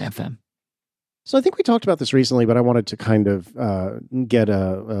and Relay FM. So I think we talked about this recently, but I wanted to kind of get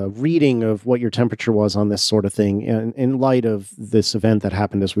a reading of what your temperature was on this sort of thing in light of this event that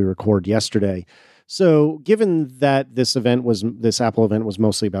happened as we record yesterday. So given that this Apple event was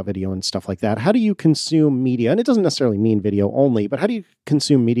mostly about video and stuff like that, how do you consume media? And it doesn't necessarily mean video only, but how do you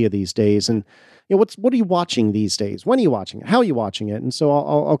consume media these days? And what are you watching these days? When are you watching it? How are you watching it? And so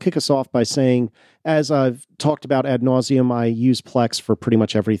I'll kick us off by saying, as I've talked about ad nauseum, I use Plex for pretty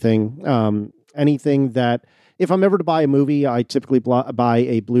much everything. Anything that, if I'm ever to buy a movie, I typically buy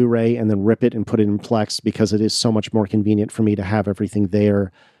a Blu-ray and then rip it and put it in Plex because it is so much more convenient for me to have everything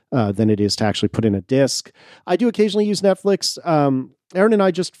there than it is to actually put in a disc. I do occasionally use Netflix. Aaron and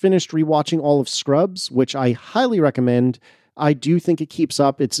I just finished rewatching all of Scrubs, which I highly recommend. I do think it keeps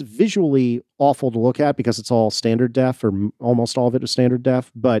up. It's visually awful to look at because it's all standard def, or almost all of it is standard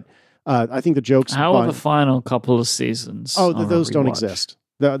def, but I think the jokes... How are the final couple of seasons? Oh, those don't exist.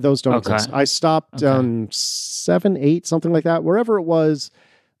 Those don't exist. I stopped on 7, 8, something like that. Wherever it was,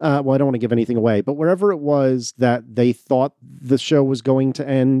 Well, I don't want to give anything away, but wherever it was that they thought the show was going to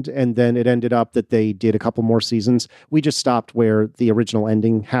end, and then it ended up that they did a couple more seasons, we just stopped where the original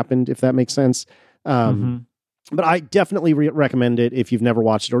ending happened, if that makes sense. But I definitely recommend it if you've never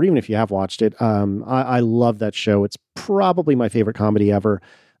watched it, or even if you have watched it. I love that show. It's probably my favorite comedy ever.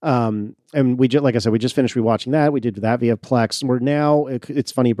 And like I said, we just finished rewatching that. We did that via Plex. And we're now,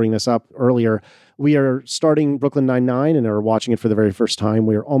 it's funny you bring this up earlier. We are starting Brooklyn Nine-Nine and are watching it for the very first time.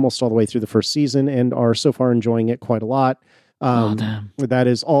 We are almost all the way through the first season and are so far enjoying it quite a lot. Damn. That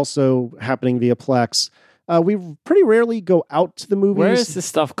is also happening via Plex. We pretty rarely go out to the movies. Where is this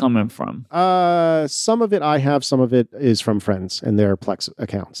stuff coming from? Some of it I have, some of it is from friends and their Plex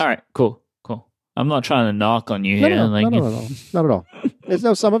accounts. All right, cool. I'm not trying to knock on you here. Not at all. There's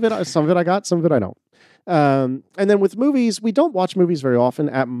no some of it I got, some of it I don't. And then with movies, we don't watch movies very often.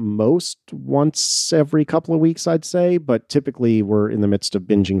 At most once every couple of weeks, I'd say. But typically, we're in the midst of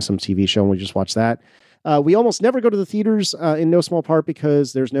binging some TV show, and we just watch that. We almost never go to the theaters, in no small part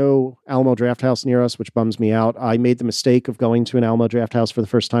because there's no Alamo Drafthouse near us, which bums me out. I made the mistake of going to an Alamo Drafthouse for the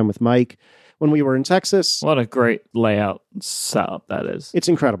first time with Mike when we were in Texas. What a great layout setup that is. It's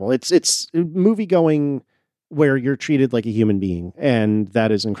incredible. It's movie going where you're treated like a human being, and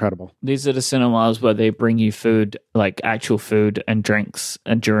that is incredible. These are the cinemas where they bring you food, like actual food and drinks,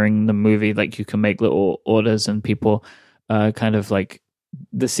 and during the movie, like you can make little orders, and people kind of like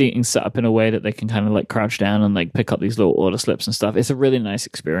the seating set up in a way that they can kind of like crouch down and like pick up these little order slips and stuff. It's a really nice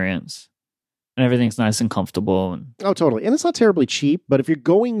experience. And everything's nice and comfortable. Oh, totally. And it's not terribly cheap, but if you're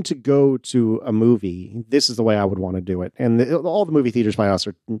going to go to a movie, this is the way I would want to do it. And all the movie theaters by us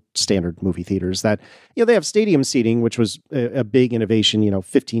are standard movie theaters that, they have stadium seating, which was a big innovation,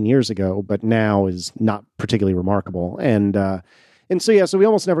 15 years ago, but now is not particularly remarkable. And so we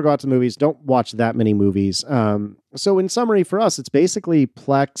almost never go out to movies, don't watch that many movies. So in summary, for us, it's basically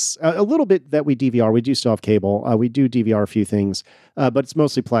Plex, a little bit that we DVR. We do still have cable. We do DVR a few things, but it's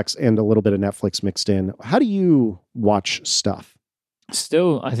mostly Plex and a little bit of Netflix mixed in. How do you watch stuff?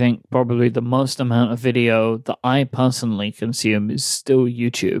 Still, I think probably the most amount of video that I personally consume is still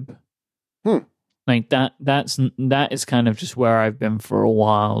YouTube. Like that is kind of just where I've been for a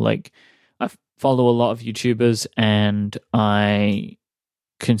while. Like I follow a lot of YouTubers and I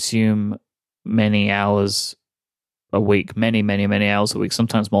consume many hours a week, many hours a week,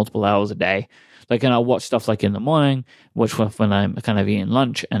 sometimes multiple hours a day. Like, and I'll watch stuff like in the morning, watch when I'm kind of eating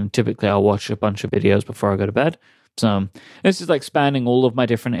lunch, and typically I'll watch a bunch of videos before I go to bed. So this is like spanning all of my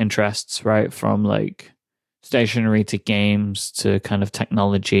different interests, right? From like stationery to games to kind of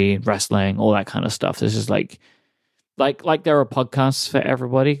technology, wrestling, all that kind of stuff. This is like there are podcasts for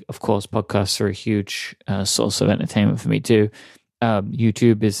everybody. Of course, podcasts are a huge source of entertainment for me too.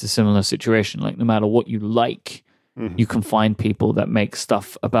 YouTube is a similar situation. Like no matter what you like, you can find people that make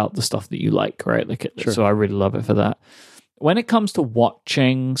stuff about the stuff that you like, right? Sure. So I really love it for that. When it comes to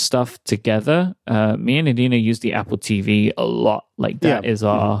watching stuff together, me and Adina use the Apple TV a lot. Like that is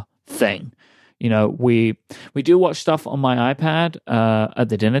our thing. We do watch stuff on my iPad at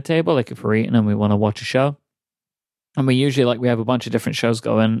the dinner table. Like if we're eating and we want to watch a show. And we usually we have a bunch of different shows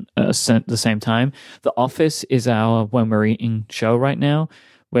going at the same time. The Office is our when we're eating show right now.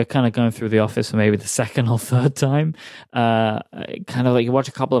 We're kind of going through The Office for maybe the second or third time. Kind of like you watch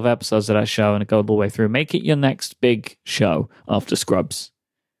a couple of episodes of that show and go all the way through. Make it your next big show after Scrubs.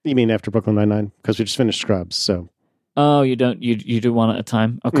 You mean after Brooklyn Nine-Nine? Because we just finished Scrubs, so. Oh, you don't? You do one at a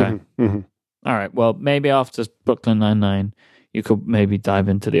time? Okay. All right. Well, maybe after Brooklyn Nine-Nine, you could maybe dive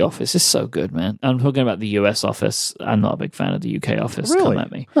into The Office. It's so good, man. I'm talking about the US Office. I'm not a big fan of the UK Office. Really? Come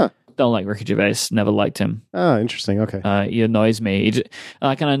at me. Huh. Don't like Ricky Gervais. Never liked him. Oh, interesting. Okay. He annoys me.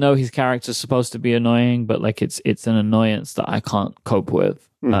 And I know his character's supposed to be annoying, but like it's an annoyance that I can't cope with.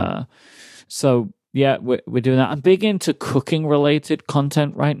 So yeah, we're doing that. I'm big into cooking related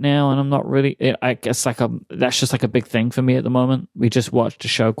content right now, and I'm not really. I guess that's just like a big thing for me at the moment. We just watched a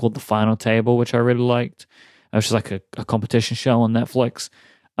show called The Final Table, which I really liked. It was just like a competition show on Netflix.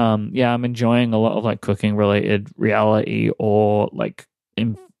 I'm enjoying a lot of like cooking related reality or like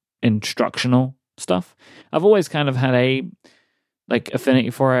instructional stuff. I've always kind of had a like affinity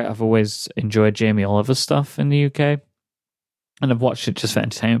for it. I've always enjoyed Jamie Oliver's stuff in the UK, and I've watched it just for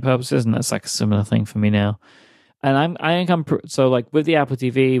entertainment purposes, and that's like a similar thing for me now. And so like with the Apple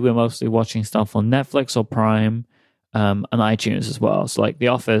TV, we're mostly watching stuff on Netflix or Prime, and iTunes as well. So like The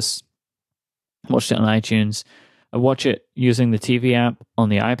Office, watched it on iTunes. I watch it using the TV app on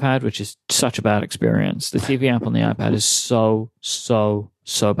the iPad, which is such a bad experience. The TV app on the iPad is so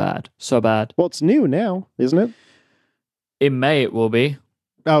bad. So bad. Well, it's new now, isn't it? In May it will be.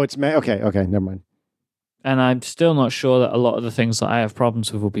 Oh, it's May. Okay, never mind. And I'm still not sure that a lot of the things that I have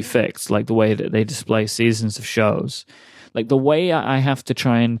problems with will be fixed, like the way that they display seasons of shows. Like the way I have to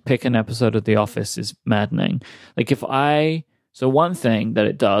try and pick an episode of The Office is maddening. Like so one thing that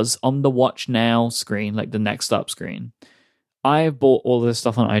it does on the Watch Now screen, like the Next Up screen, I bought all this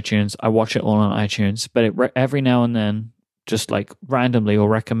stuff on iTunes. I watch it all on iTunes, but every now and then, just like randomly, will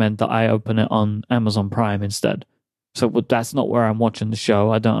recommend that I open it on Amazon Prime instead. So that's not where I'm watching the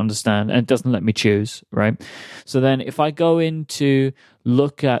show. I don't understand. And it doesn't let me choose, right? So then if I go into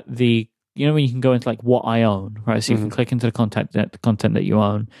look at when you can go into like what I own, right? So you can click into the content that you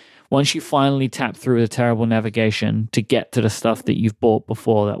own. Once you finally tap through the terrible navigation to get to the stuff that you've bought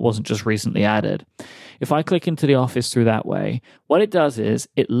before that wasn't just recently added, if I click into The Office through that way, what it does is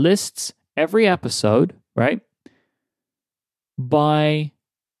it lists every episode, right? By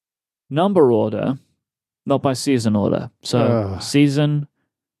number order, not by season order. So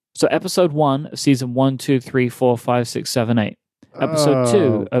episode 1 of season 1, 2, 3, 4, 5, 6, 7, 8. Episode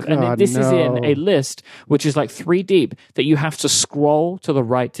 2 of, and this is in a list which is like 3 deep that you have to scroll to the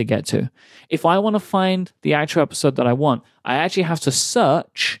right to get to. If I want to find the actual episode that I want, I actually have to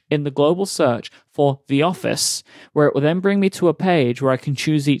search in the global search for The Office, where it will then bring me to a page where I can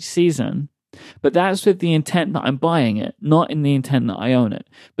choose each season. But that's with the intent that I'm buying it, not in the intent that I own it.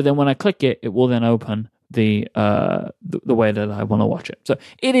 But then when I click it, it will then open the way that I want to watch it. So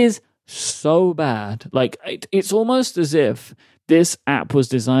it is so bad. Like it's almost as if this app was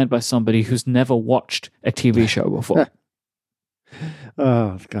designed by somebody who's never watched a TV show before.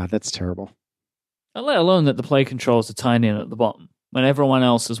 Oh God, that's terrible. And let alone that the play controls are tiny and at the bottom, when everyone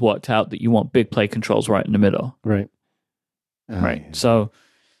else has worked out that you want big play controls right in the middle. Right. Right. Yeah. So.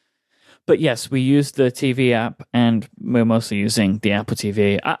 But yes, we use the TV app, and we're mostly using the Apple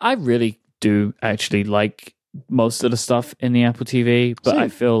TV. I really do actually like most of the stuff in the Apple TV, but I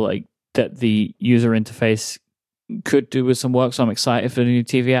feel like that the user interface could do with some work, so I'm excited for the new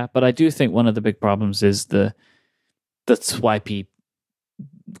TV app. But I do think one of the big problems is the swipey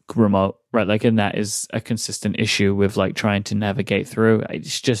remote, right? Like, and that is a consistent issue with like trying to navigate through.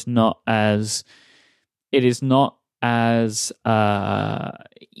 It's just not as... It is not as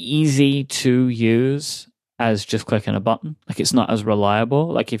easy to use as just clicking a button. Like it's not as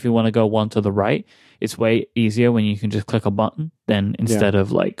reliable. Like if you want to go one to the right, it's way easier when you can just click a button than instead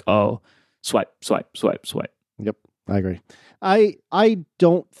of like, swipe, swipe, swipe, swipe. Yep, I agree. I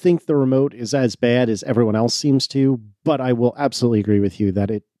don't think the remote is as bad as everyone else seems to, but I will absolutely agree with you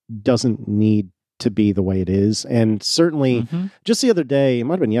that it doesn't need to be the way it is. And certainly just the other day, it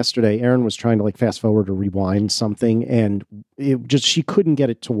might have been yesterday, Erin was trying to like fast forward or rewind something, and she couldn't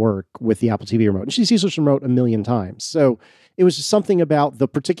get it to work with the Apple TV remote. And she's used this remote a million times. So it was just something about the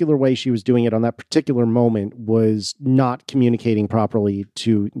particular way she was doing it on that particular moment was not communicating properly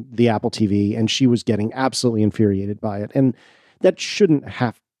to the Apple TV, and she was getting absolutely infuriated by it. And that shouldn't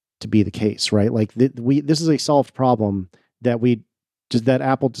have to be the case, right? Like this is a solved problem that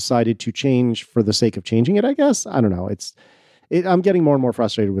Apple decided to change for the sake of changing it, I guess. I don't know. I'm getting more and more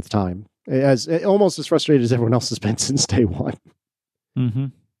frustrated with time, almost as frustrated as everyone else has been since day one. Mm-hmm.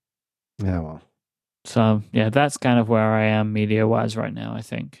 Yeah, well. So, yeah, that's kind of where I am media-wise right now, I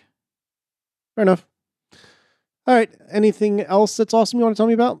think. Fair enough. All right. Anything else that's awesome you want to tell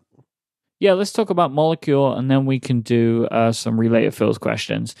me about? Yeah, let's talk about Molecule, and then we can do some related Phil's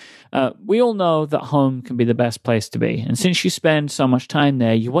questions. We all know that home can be the best place to be. And since you spend so much time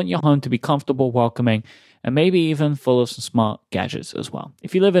there, you want your home to be comfortable, welcoming, and maybe even full of some smart gadgets as well.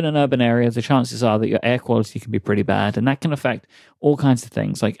 If you live in an urban area, the chances are that your air quality can be pretty bad, and that can affect all kinds of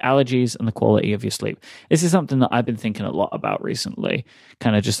things like allergies and the quality of your sleep. This is something that I've been thinking a lot about recently,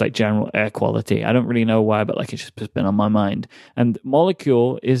 kind of just like general air quality. I don't really know why, but like it's just been on my mind. And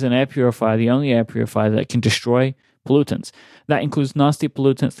Molecule is an air purifier, the only air purifier that can destroy pollutants. That includes nasty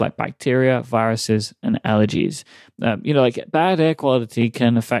pollutants like bacteria, viruses, and allergies. Like bad air quality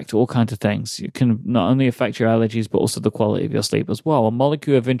can affect all kinds of things. It can not only affect your allergies, but also the quality of your sleep as well. And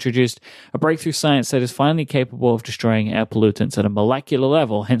Molecule have introduced a breakthrough science that is finally capable of destroying air pollutants at a molecular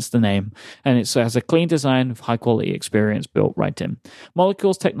level, hence the name. And it has a clean design with high quality experience built right in.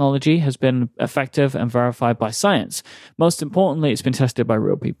 Molecule's technology has been effective and verified by science. Most importantly, it's been tested by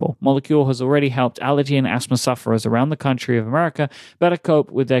real people. Molecule has already helped allergy and asthma sufferers around the country of America better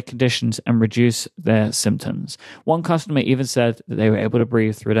cope with their conditions and reduce their symptoms. One customer even said that they were able to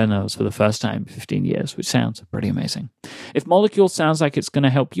breathe through their nose for the first time in 15 years, which sounds pretty amazing. If Molecule sounds like it's going to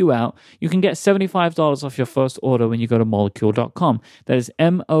help you out, you can get $75 off your first order when you go to molecule.com. That is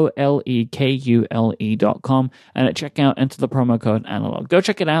MOLEKULE.com. And at checkout, enter the promo code analog. Go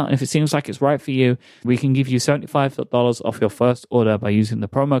check it out. And if it seems like it's right for you, we can give you $75 off your first order by using the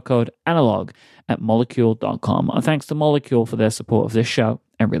promo code analog at molecule.com. And thanks to Molecule for their support of this show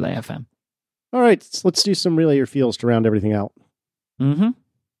and Relay FM. All right, so let's do some Relay Your Feels to round everything out. Mm-hmm. All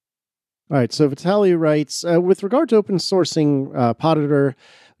right, so Vitaly writes, with regard to open sourcing Poditor,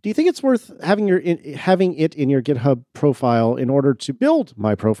 do you think it's worth having it in your GitHub profile in order to build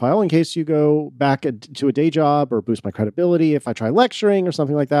my profile in case you go back to a day job or boost my credibility if I try lecturing or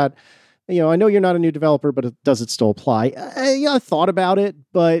something like that? I know you're not a new developer, but does it still apply? I thought about it,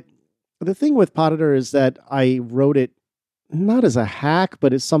 but the thing with Poditor is that I wrote it not as a hack,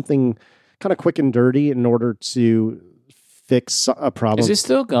 but as something kind of quick and dirty in order to fix a problem. Is it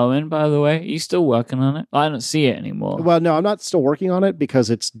still going, by the way? Are you still working on it? I don't see it anymore. Well, no, I'm not still working on it because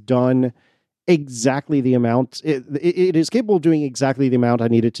it's done exactly the amount. It is capable of doing exactly the amount I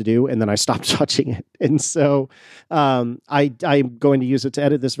need it to do, and then I stopped touching it. And so I'm going to use it to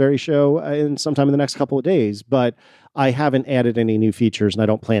edit this very show sometime in the next couple of days, but I haven't added any new features, and I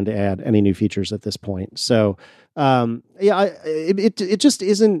don't plan to add any new features at this point. So it just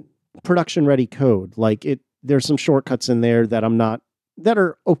isn't production-ready code. Like there's some shortcuts in there that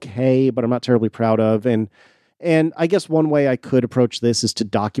are okay, but I'm not terribly proud of. And I guess one way I could approach this is to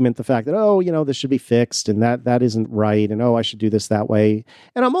document the fact that, this should be fixed and that isn't right. And, I should do this that way.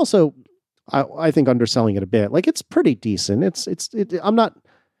 And I'm also, I think, underselling it a bit. Like, it's pretty decent. I'm not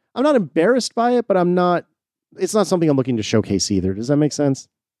embarrassed by it, but it's not something I'm looking to showcase either. Does that make sense?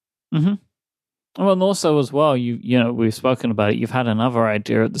 Mm-hmm. Well, and also as well, we've spoken about it. You've had another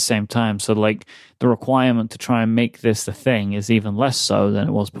idea at the same time. So like the requirement to try and make this the thing is even less so than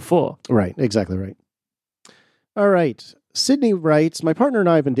it was before. Right. Exactly right. All right. Sydney writes, my partner and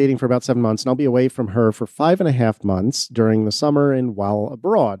I have been dating for about 7 months, and I'll be away from her for 5.5 months during the summer and while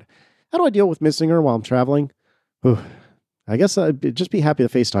abroad. How do I deal with missing her while I'm traveling? Whew. I guess I'd just be happy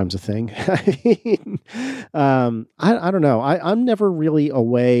that FaceTime's a thing. I don't know. I'm never really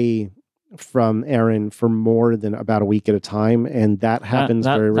away from Erin for more than about a week at a time, and that happens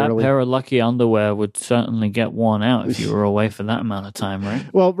very rarely. That pair of lucky underwear would certainly get worn out if you were away for that amount of time, right?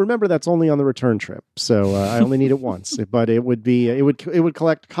 Well, remember that's only on the return trip, so I only need it once. But it would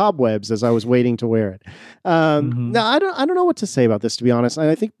collect cobwebs as I was waiting to wear it. Now I don't know what to say about this, to be honest.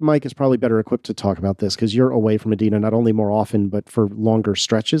 I think Mike is probably better equipped to talk about this because you're away from Adina not only more often but for longer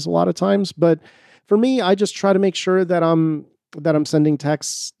stretches a lot of times. But for me, I just try to make sure that I'm sending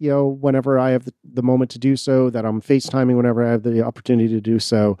texts, whenever I have the moment to do so, that I'm FaceTiming whenever I have the opportunity to do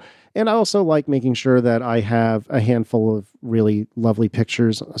so. And I also like making sure that I have a handful of really lovely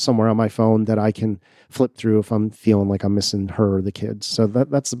pictures somewhere on my phone that I can flip through if I'm feeling like I'm missing her or the kids. So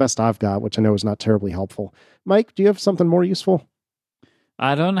that's the best I've got, which I know is not terribly helpful. Mike, do you have something more useful?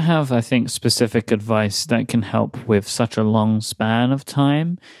 I don't have, I think, specific advice that can help with such a long span of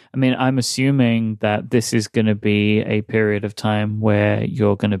time. I mean, I'm assuming that this is going to be a period of time where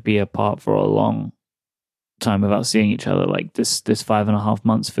you're going to be apart for a long time without seeing each other. Like this 5.5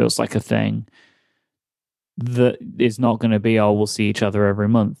 months feels like a thing that is not going to be, we'll see each other every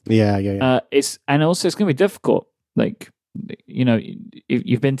month. Yeah. It's going to be difficult. Like, if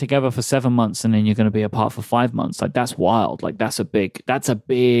you've been together for 7 months and then you're going to be apart for 5 months, like that's wild. Like that's a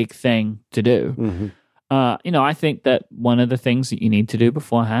big thing to do. Mm-hmm. I think that one of the things that you need to do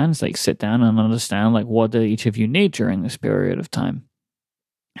beforehand is like sit down and understand like what do each of you need during this period of time.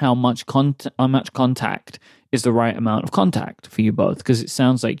 How much contact is the right amount of contact for you both? Because it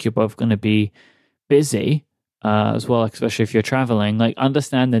sounds like you're both going to be busy as well, especially if you're traveling. Like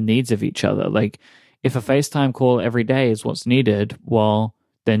understand the needs of each other. Like if a FaceTime call every day is what's needed, well,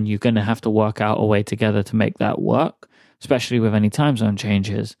 then you're going to have to work out a way together to make that work, especially with any time zone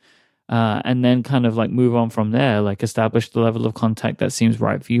changes. And then kind of like move on from there, like establish the level of contact that seems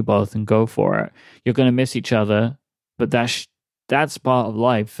right for you both and go for it. You're going to miss each other, but that's part of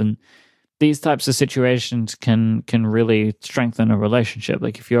life. And these types of situations can really strengthen a relationship.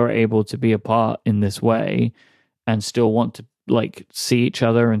 Like if you're able to be apart in this way and still want to like see each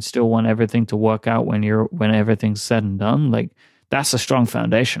other and still want everything to work out when everything's said and done, like that's a strong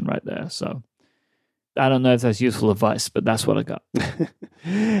foundation right there. So I don't know if that's useful advice, but that's what I got.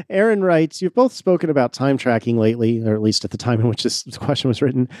 Aaron writes, you've both spoken about time tracking lately, or at least at the time in which this question was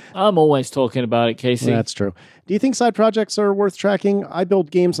written. I'm always talking about it, Casey. That's true. Do you think side projects are worth tracking? I build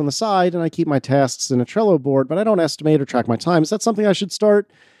games on the side and I keep my tasks in a Trello board, but I don't estimate or track my time. Is that something I should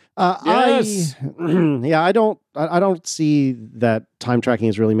start? Yes. I don't see that time tracking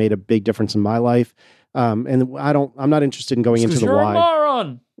has really made a big difference in my life. And I'm not interested in going into the you're why. A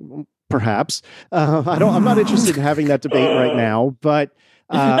moron. Perhaps. I'm not interested in having that debate right now, but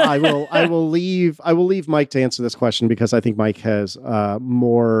I will leave Mike to answer this question because I think Mike has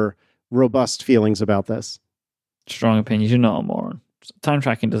more robust feelings about this. Strong opinions. You're not a moron. Time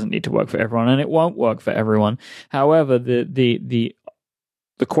tracking doesn't need to work for everyone, and it won't work for everyone. However, the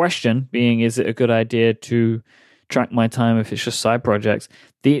question being, is it a good idea to track my time if it's just side projects?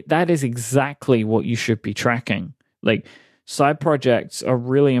 That is exactly what you should be tracking. Like, side projects are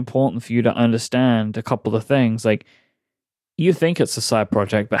really important for you to understand a couple of things. Like, you think it's a side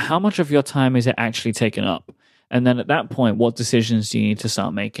project, but how much of your time is it actually taking up? And then at that point, what decisions do you need to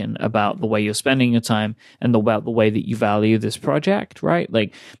start making about the way you're spending your time and about the way that you value this project, right?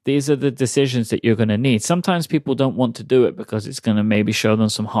 Like, these are the decisions that you're going to need. Sometimes people don't want to do it because it's going to maybe show them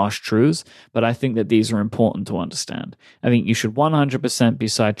some harsh truths, but I think that these are important to understand. I think you should 100%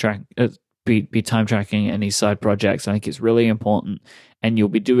 be time tracking any side projects. I think it's really important, and you'll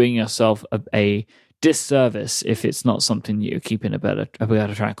be doing yourself a disservice if it's not something you're keeping a better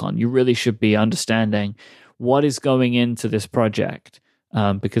track on. You really should be understanding what is going into this project,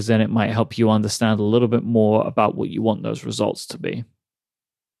 because then it might help you understand a little bit more about what you want those results to be.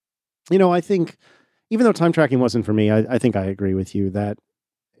 I think even though time tracking wasn't for me, I think I agree with you that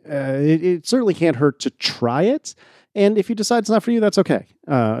it certainly can't hurt to try it. And if you decide it's not for you, that's okay,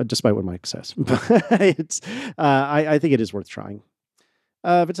 despite what Mike says. I think it is worth trying.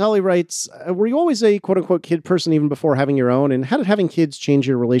 Vitaly writes, were you always a quote-unquote kid person even before having your own? And how did having kids change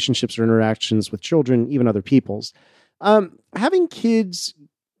your relationships or interactions with children, even other people's? Having kids,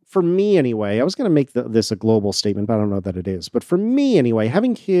 for me anyway, I was going to make this a global statement, but I don't know that it is. But for me anyway,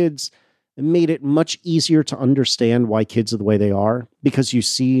 having kids made it much easier to understand why kids are the way they are because you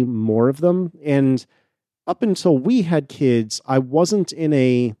see more of them. And up until we had kids, I wasn't in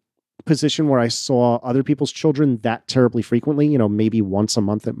a position where I saw other people's children that terribly frequently, maybe once a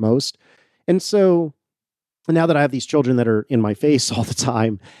month at most. And so now that I have these children that are in my face all the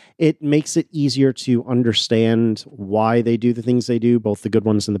time, it makes it easier to understand why they do the things they do, both the good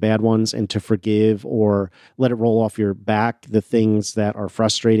ones and the bad ones, and to forgive or let it roll off your back the things that are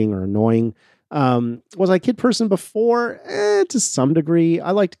frustrating or annoying. Was I a kid person before? To some degree.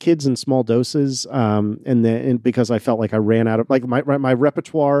 I liked kids in small doses, and because I felt like I ran out of my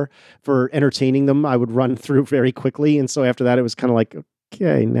repertoire for entertaining them. I would run through very quickly, and so after that, it was kind of like,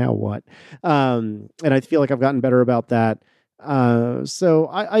 okay, now what? And I feel like I've gotten better about that. So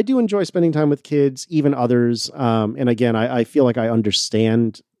I do enjoy spending time with kids, even others. And again, I feel like I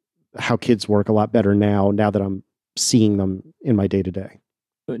understand how kids work a lot better now that I'm seeing them in my day to day.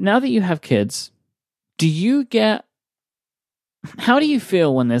 Now that you have kids, how do you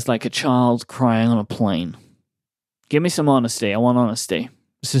feel when there's like a child crying on a plane? Give me some honesty. I want honesty.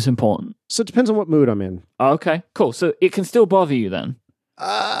 This is important. So it depends on what mood I'm in. Okay, cool. So it can still bother you then?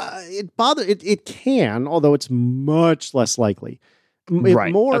 It can, although it's much less likely.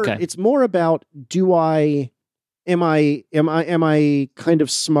 Right. Okay. It's more about am I kind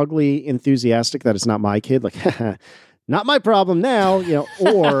of smugly enthusiastic that it's not my kid? Like, not my problem now,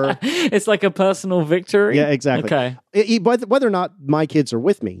 or it's like a personal victory. Yeah, exactly. Okay. Whether or not my kids are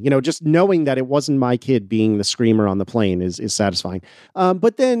with me, just knowing that it wasn't my kid being the screamer on the plane is satisfying.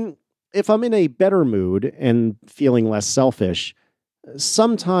 But then if I'm in a better mood and feeling less selfish,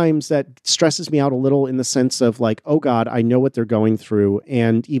 sometimes that stresses me out a little in the sense of like, oh God, I know what they're going through.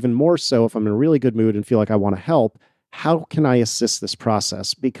 And even more so if I'm in a really good mood and feel like I want to help, how can I assist this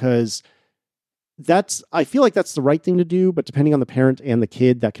process? Because I feel like that's the right thing to do, but depending on the parent and the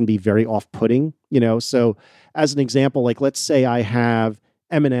kid, that can be very off-putting, So as an example, like let's say I have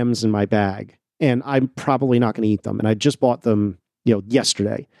M&Ms in my bag and I'm probably not going to eat them. And I just bought them,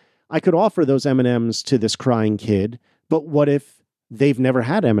 yesterday. I could offer those M&Ms to this crying kid, but what if they've never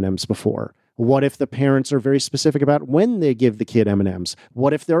had M&Ms before? What if the parents are very specific about when they give the kid M&Ms?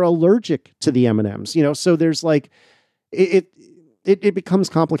 What if they're allergic to the M&Ms? So there's like, it becomes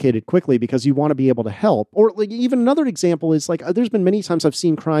complicated quickly because you want to be able to help. Or like even another example is like, there's been many times I've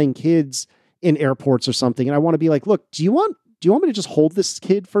seen crying kids in airports or something. And I want to be like, look, do you want me to just hold this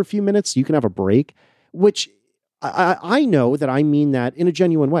kid for a few minutes so you can have a break? Which I know that I mean that in a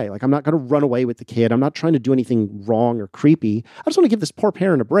genuine way. Like, I'm not going to run away with the kid. I'm not trying to do anything wrong or creepy. I just want to give this poor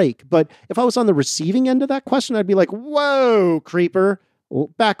parent a break. But if I was on the receiving end of that question, I'd be like, whoa, creeper,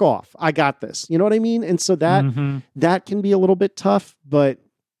 back off. I got this. You know what I mean? And so that can be a little bit tough, but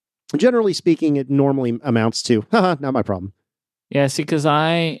generally speaking, it normally amounts to, haha, not my problem. Yeah, see, because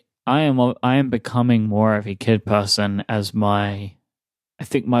I am becoming more of a kid person as I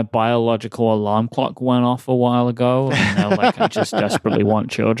think my biological alarm clock went off a while ago, and now like I just desperately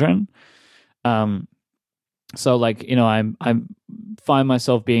want children. So like, you know, I find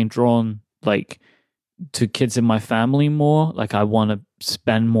myself being drawn like to kids in my family more. Like I want to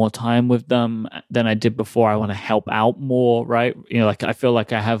spend more time with them than I did before. I want to help out more, right? You know, like I feel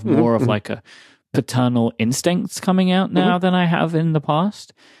like I have more of like a paternal instincts coming out now than I have in the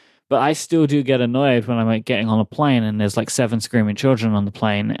past. But I still do get annoyed when I'm like getting on a plane and there's like 7 screaming children on the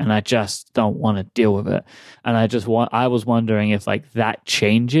plane, and I just don't want to deal with it. And I was wondering if like that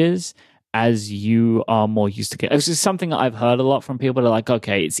changes as you are more used to it. It's just something that I've heard a lot from people that are like,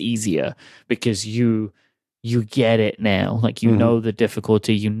 okay, it's easier because you get it now. Like, you know the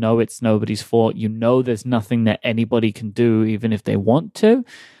difficulty, you know it's nobody's fault, you know there's nothing that anybody can do even if they want to.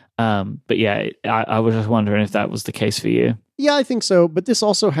 But yeah, I was just wondering if that was the case for you. Yeah, I think so. But this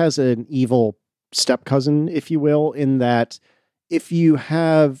also has an evil step cousin, if you will, in that if you're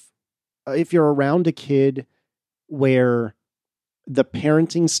around a kid where the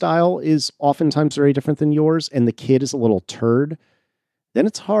parenting style is oftentimes very different than yours and the kid is a little turd, then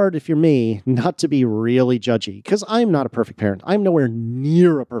it's hard, if you're me, not to be really judgy, because I'm not a perfect parent. I'm nowhere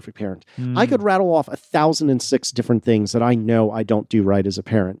near a perfect parent. I could rattle off 1,006 different things that I know I don't do right as a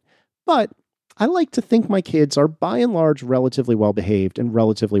parent. But I like to think my kids are by and large relatively well behaved and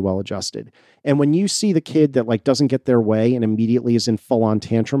relatively well adjusted. And when you see the kid that like doesn't get their way and immediately is in full on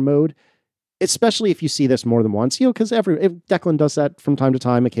tantrum mode, especially if you see this more than once, you know, because Declan does that from time to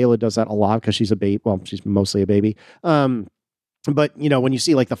time. Michaela does that a lot because she's a baby. Well, she's mostly a baby. But you know, when you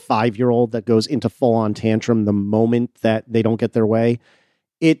see like the 5-year-old that goes into full on tantrum the moment that they don't get their way,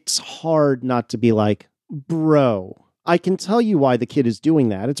 it's hard not to be like, bro, I can tell you why the kid is doing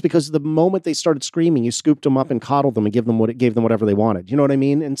that. It's because the moment they started screaming, you scooped them up and coddled them and gave them whatever they wanted. You know what I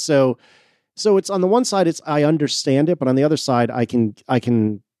mean? And so it's on the one side, I understand it, but on the other side, I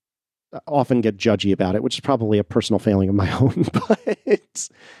can often get judgy about it, which is probably a personal failing of my own, but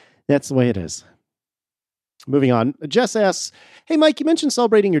that's the way it is. Moving on, Jess asks, hey, Mike, you mentioned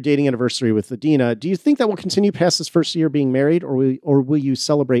celebrating your dating anniversary with Adina. Do you think that will continue past this first year being married, or will you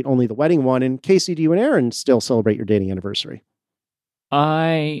celebrate only the wedding one? And Casey, do you and Aaron still celebrate your dating anniversary?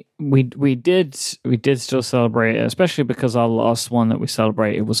 We did still celebrate it, especially because our last one that we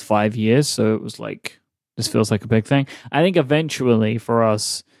celebrated was 5 years. So it was like, this feels like a big thing. I think eventually for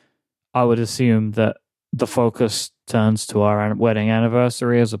us, I would assume that the focus turns to our wedding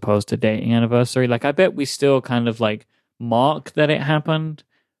anniversary as opposed to dating anniversary. Like, I bet we still kind of like mark that it happened,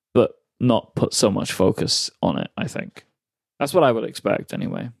 but not put so much focus on it, I think. That's what I would expect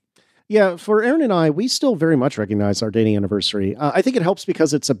anyway. Yeah, for Aaron and I, we still very much recognize our dating anniversary. I think it helps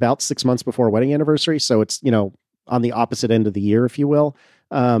because it's about 6 months before our wedding anniversary. So it's, you know, on the opposite end of the year, if you will.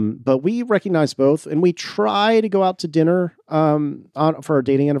 But we recognize both, and we try to go out to dinner for our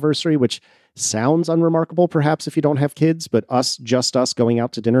dating anniversary, which sounds unremarkable, perhaps, if you don't have kids, but just us going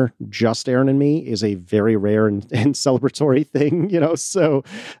out to dinner, just Aaron and me, is a very rare and celebratory thing, you know? So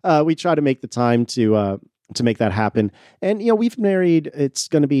we try to make the time to make that happen. And, you know, we've married, it's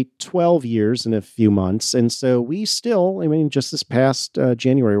going to be 12 years in a few months. And so we still, I mean, just this past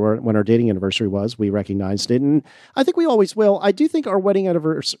January, when our dating anniversary was, we recognized it. And I think we always will. I do think our wedding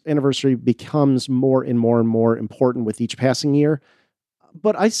anniversary becomes more and more and more important with each passing year.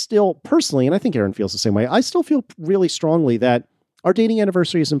 But I still personally, and I think Aaron feels the same way, I still feel really strongly that our dating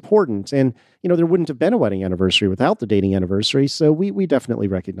anniversary is important. And, you know, there wouldn't have been a wedding anniversary without the dating anniversary. So we definitely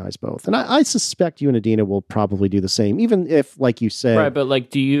recognize both. And I suspect you and Adina will probably do the same, even if, like you said. Right, but like,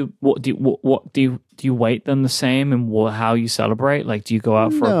 do you weight them the same in how you celebrate? Like, do you go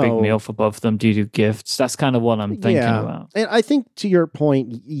out for a big meal for both of them? Do you do gifts? That's kind of what I'm thinking about. And I think, to your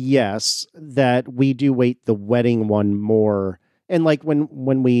point, yes, that we do weight the wedding one more. And like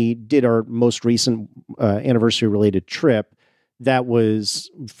when we did our most recent anniversary related trip, that was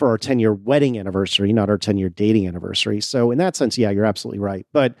for our 10-year wedding anniversary, not our 10-year dating anniversary. So in that sense, yeah, you're absolutely right.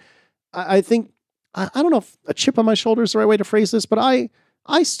 But I think, I don't know if a chip on my shoulder is the right way to phrase this, but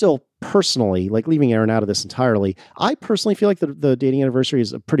I still personally, like leaving Aaron out of this entirely, I personally feel like the dating anniversary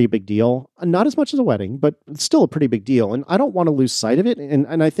is a pretty big deal. Not as much as a wedding, but it's still a pretty big deal. And I don't want to lose sight of it.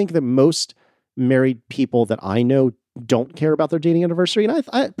 And I think that most married people that I know don't care about their dating anniversary. And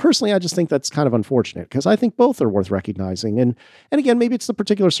I personally, I just think that's kind of unfortunate because I think both are worth recognizing. And again, maybe it's the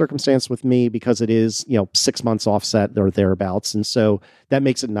particular circumstance with me because it is, 6 months offset or thereabouts. And so that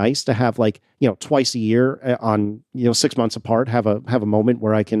makes it nice to have like, twice a year on, 6 months apart, have a moment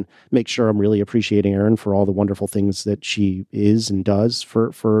where I can make sure I'm really appreciating Erin for all the wonderful things that she is and does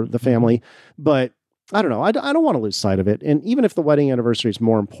for the family. But I don't know. I don't want to lose sight of it. And even if the wedding anniversary is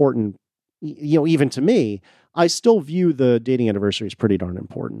more important, even to me, I still view the dating anniversary as pretty darn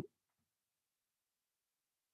important.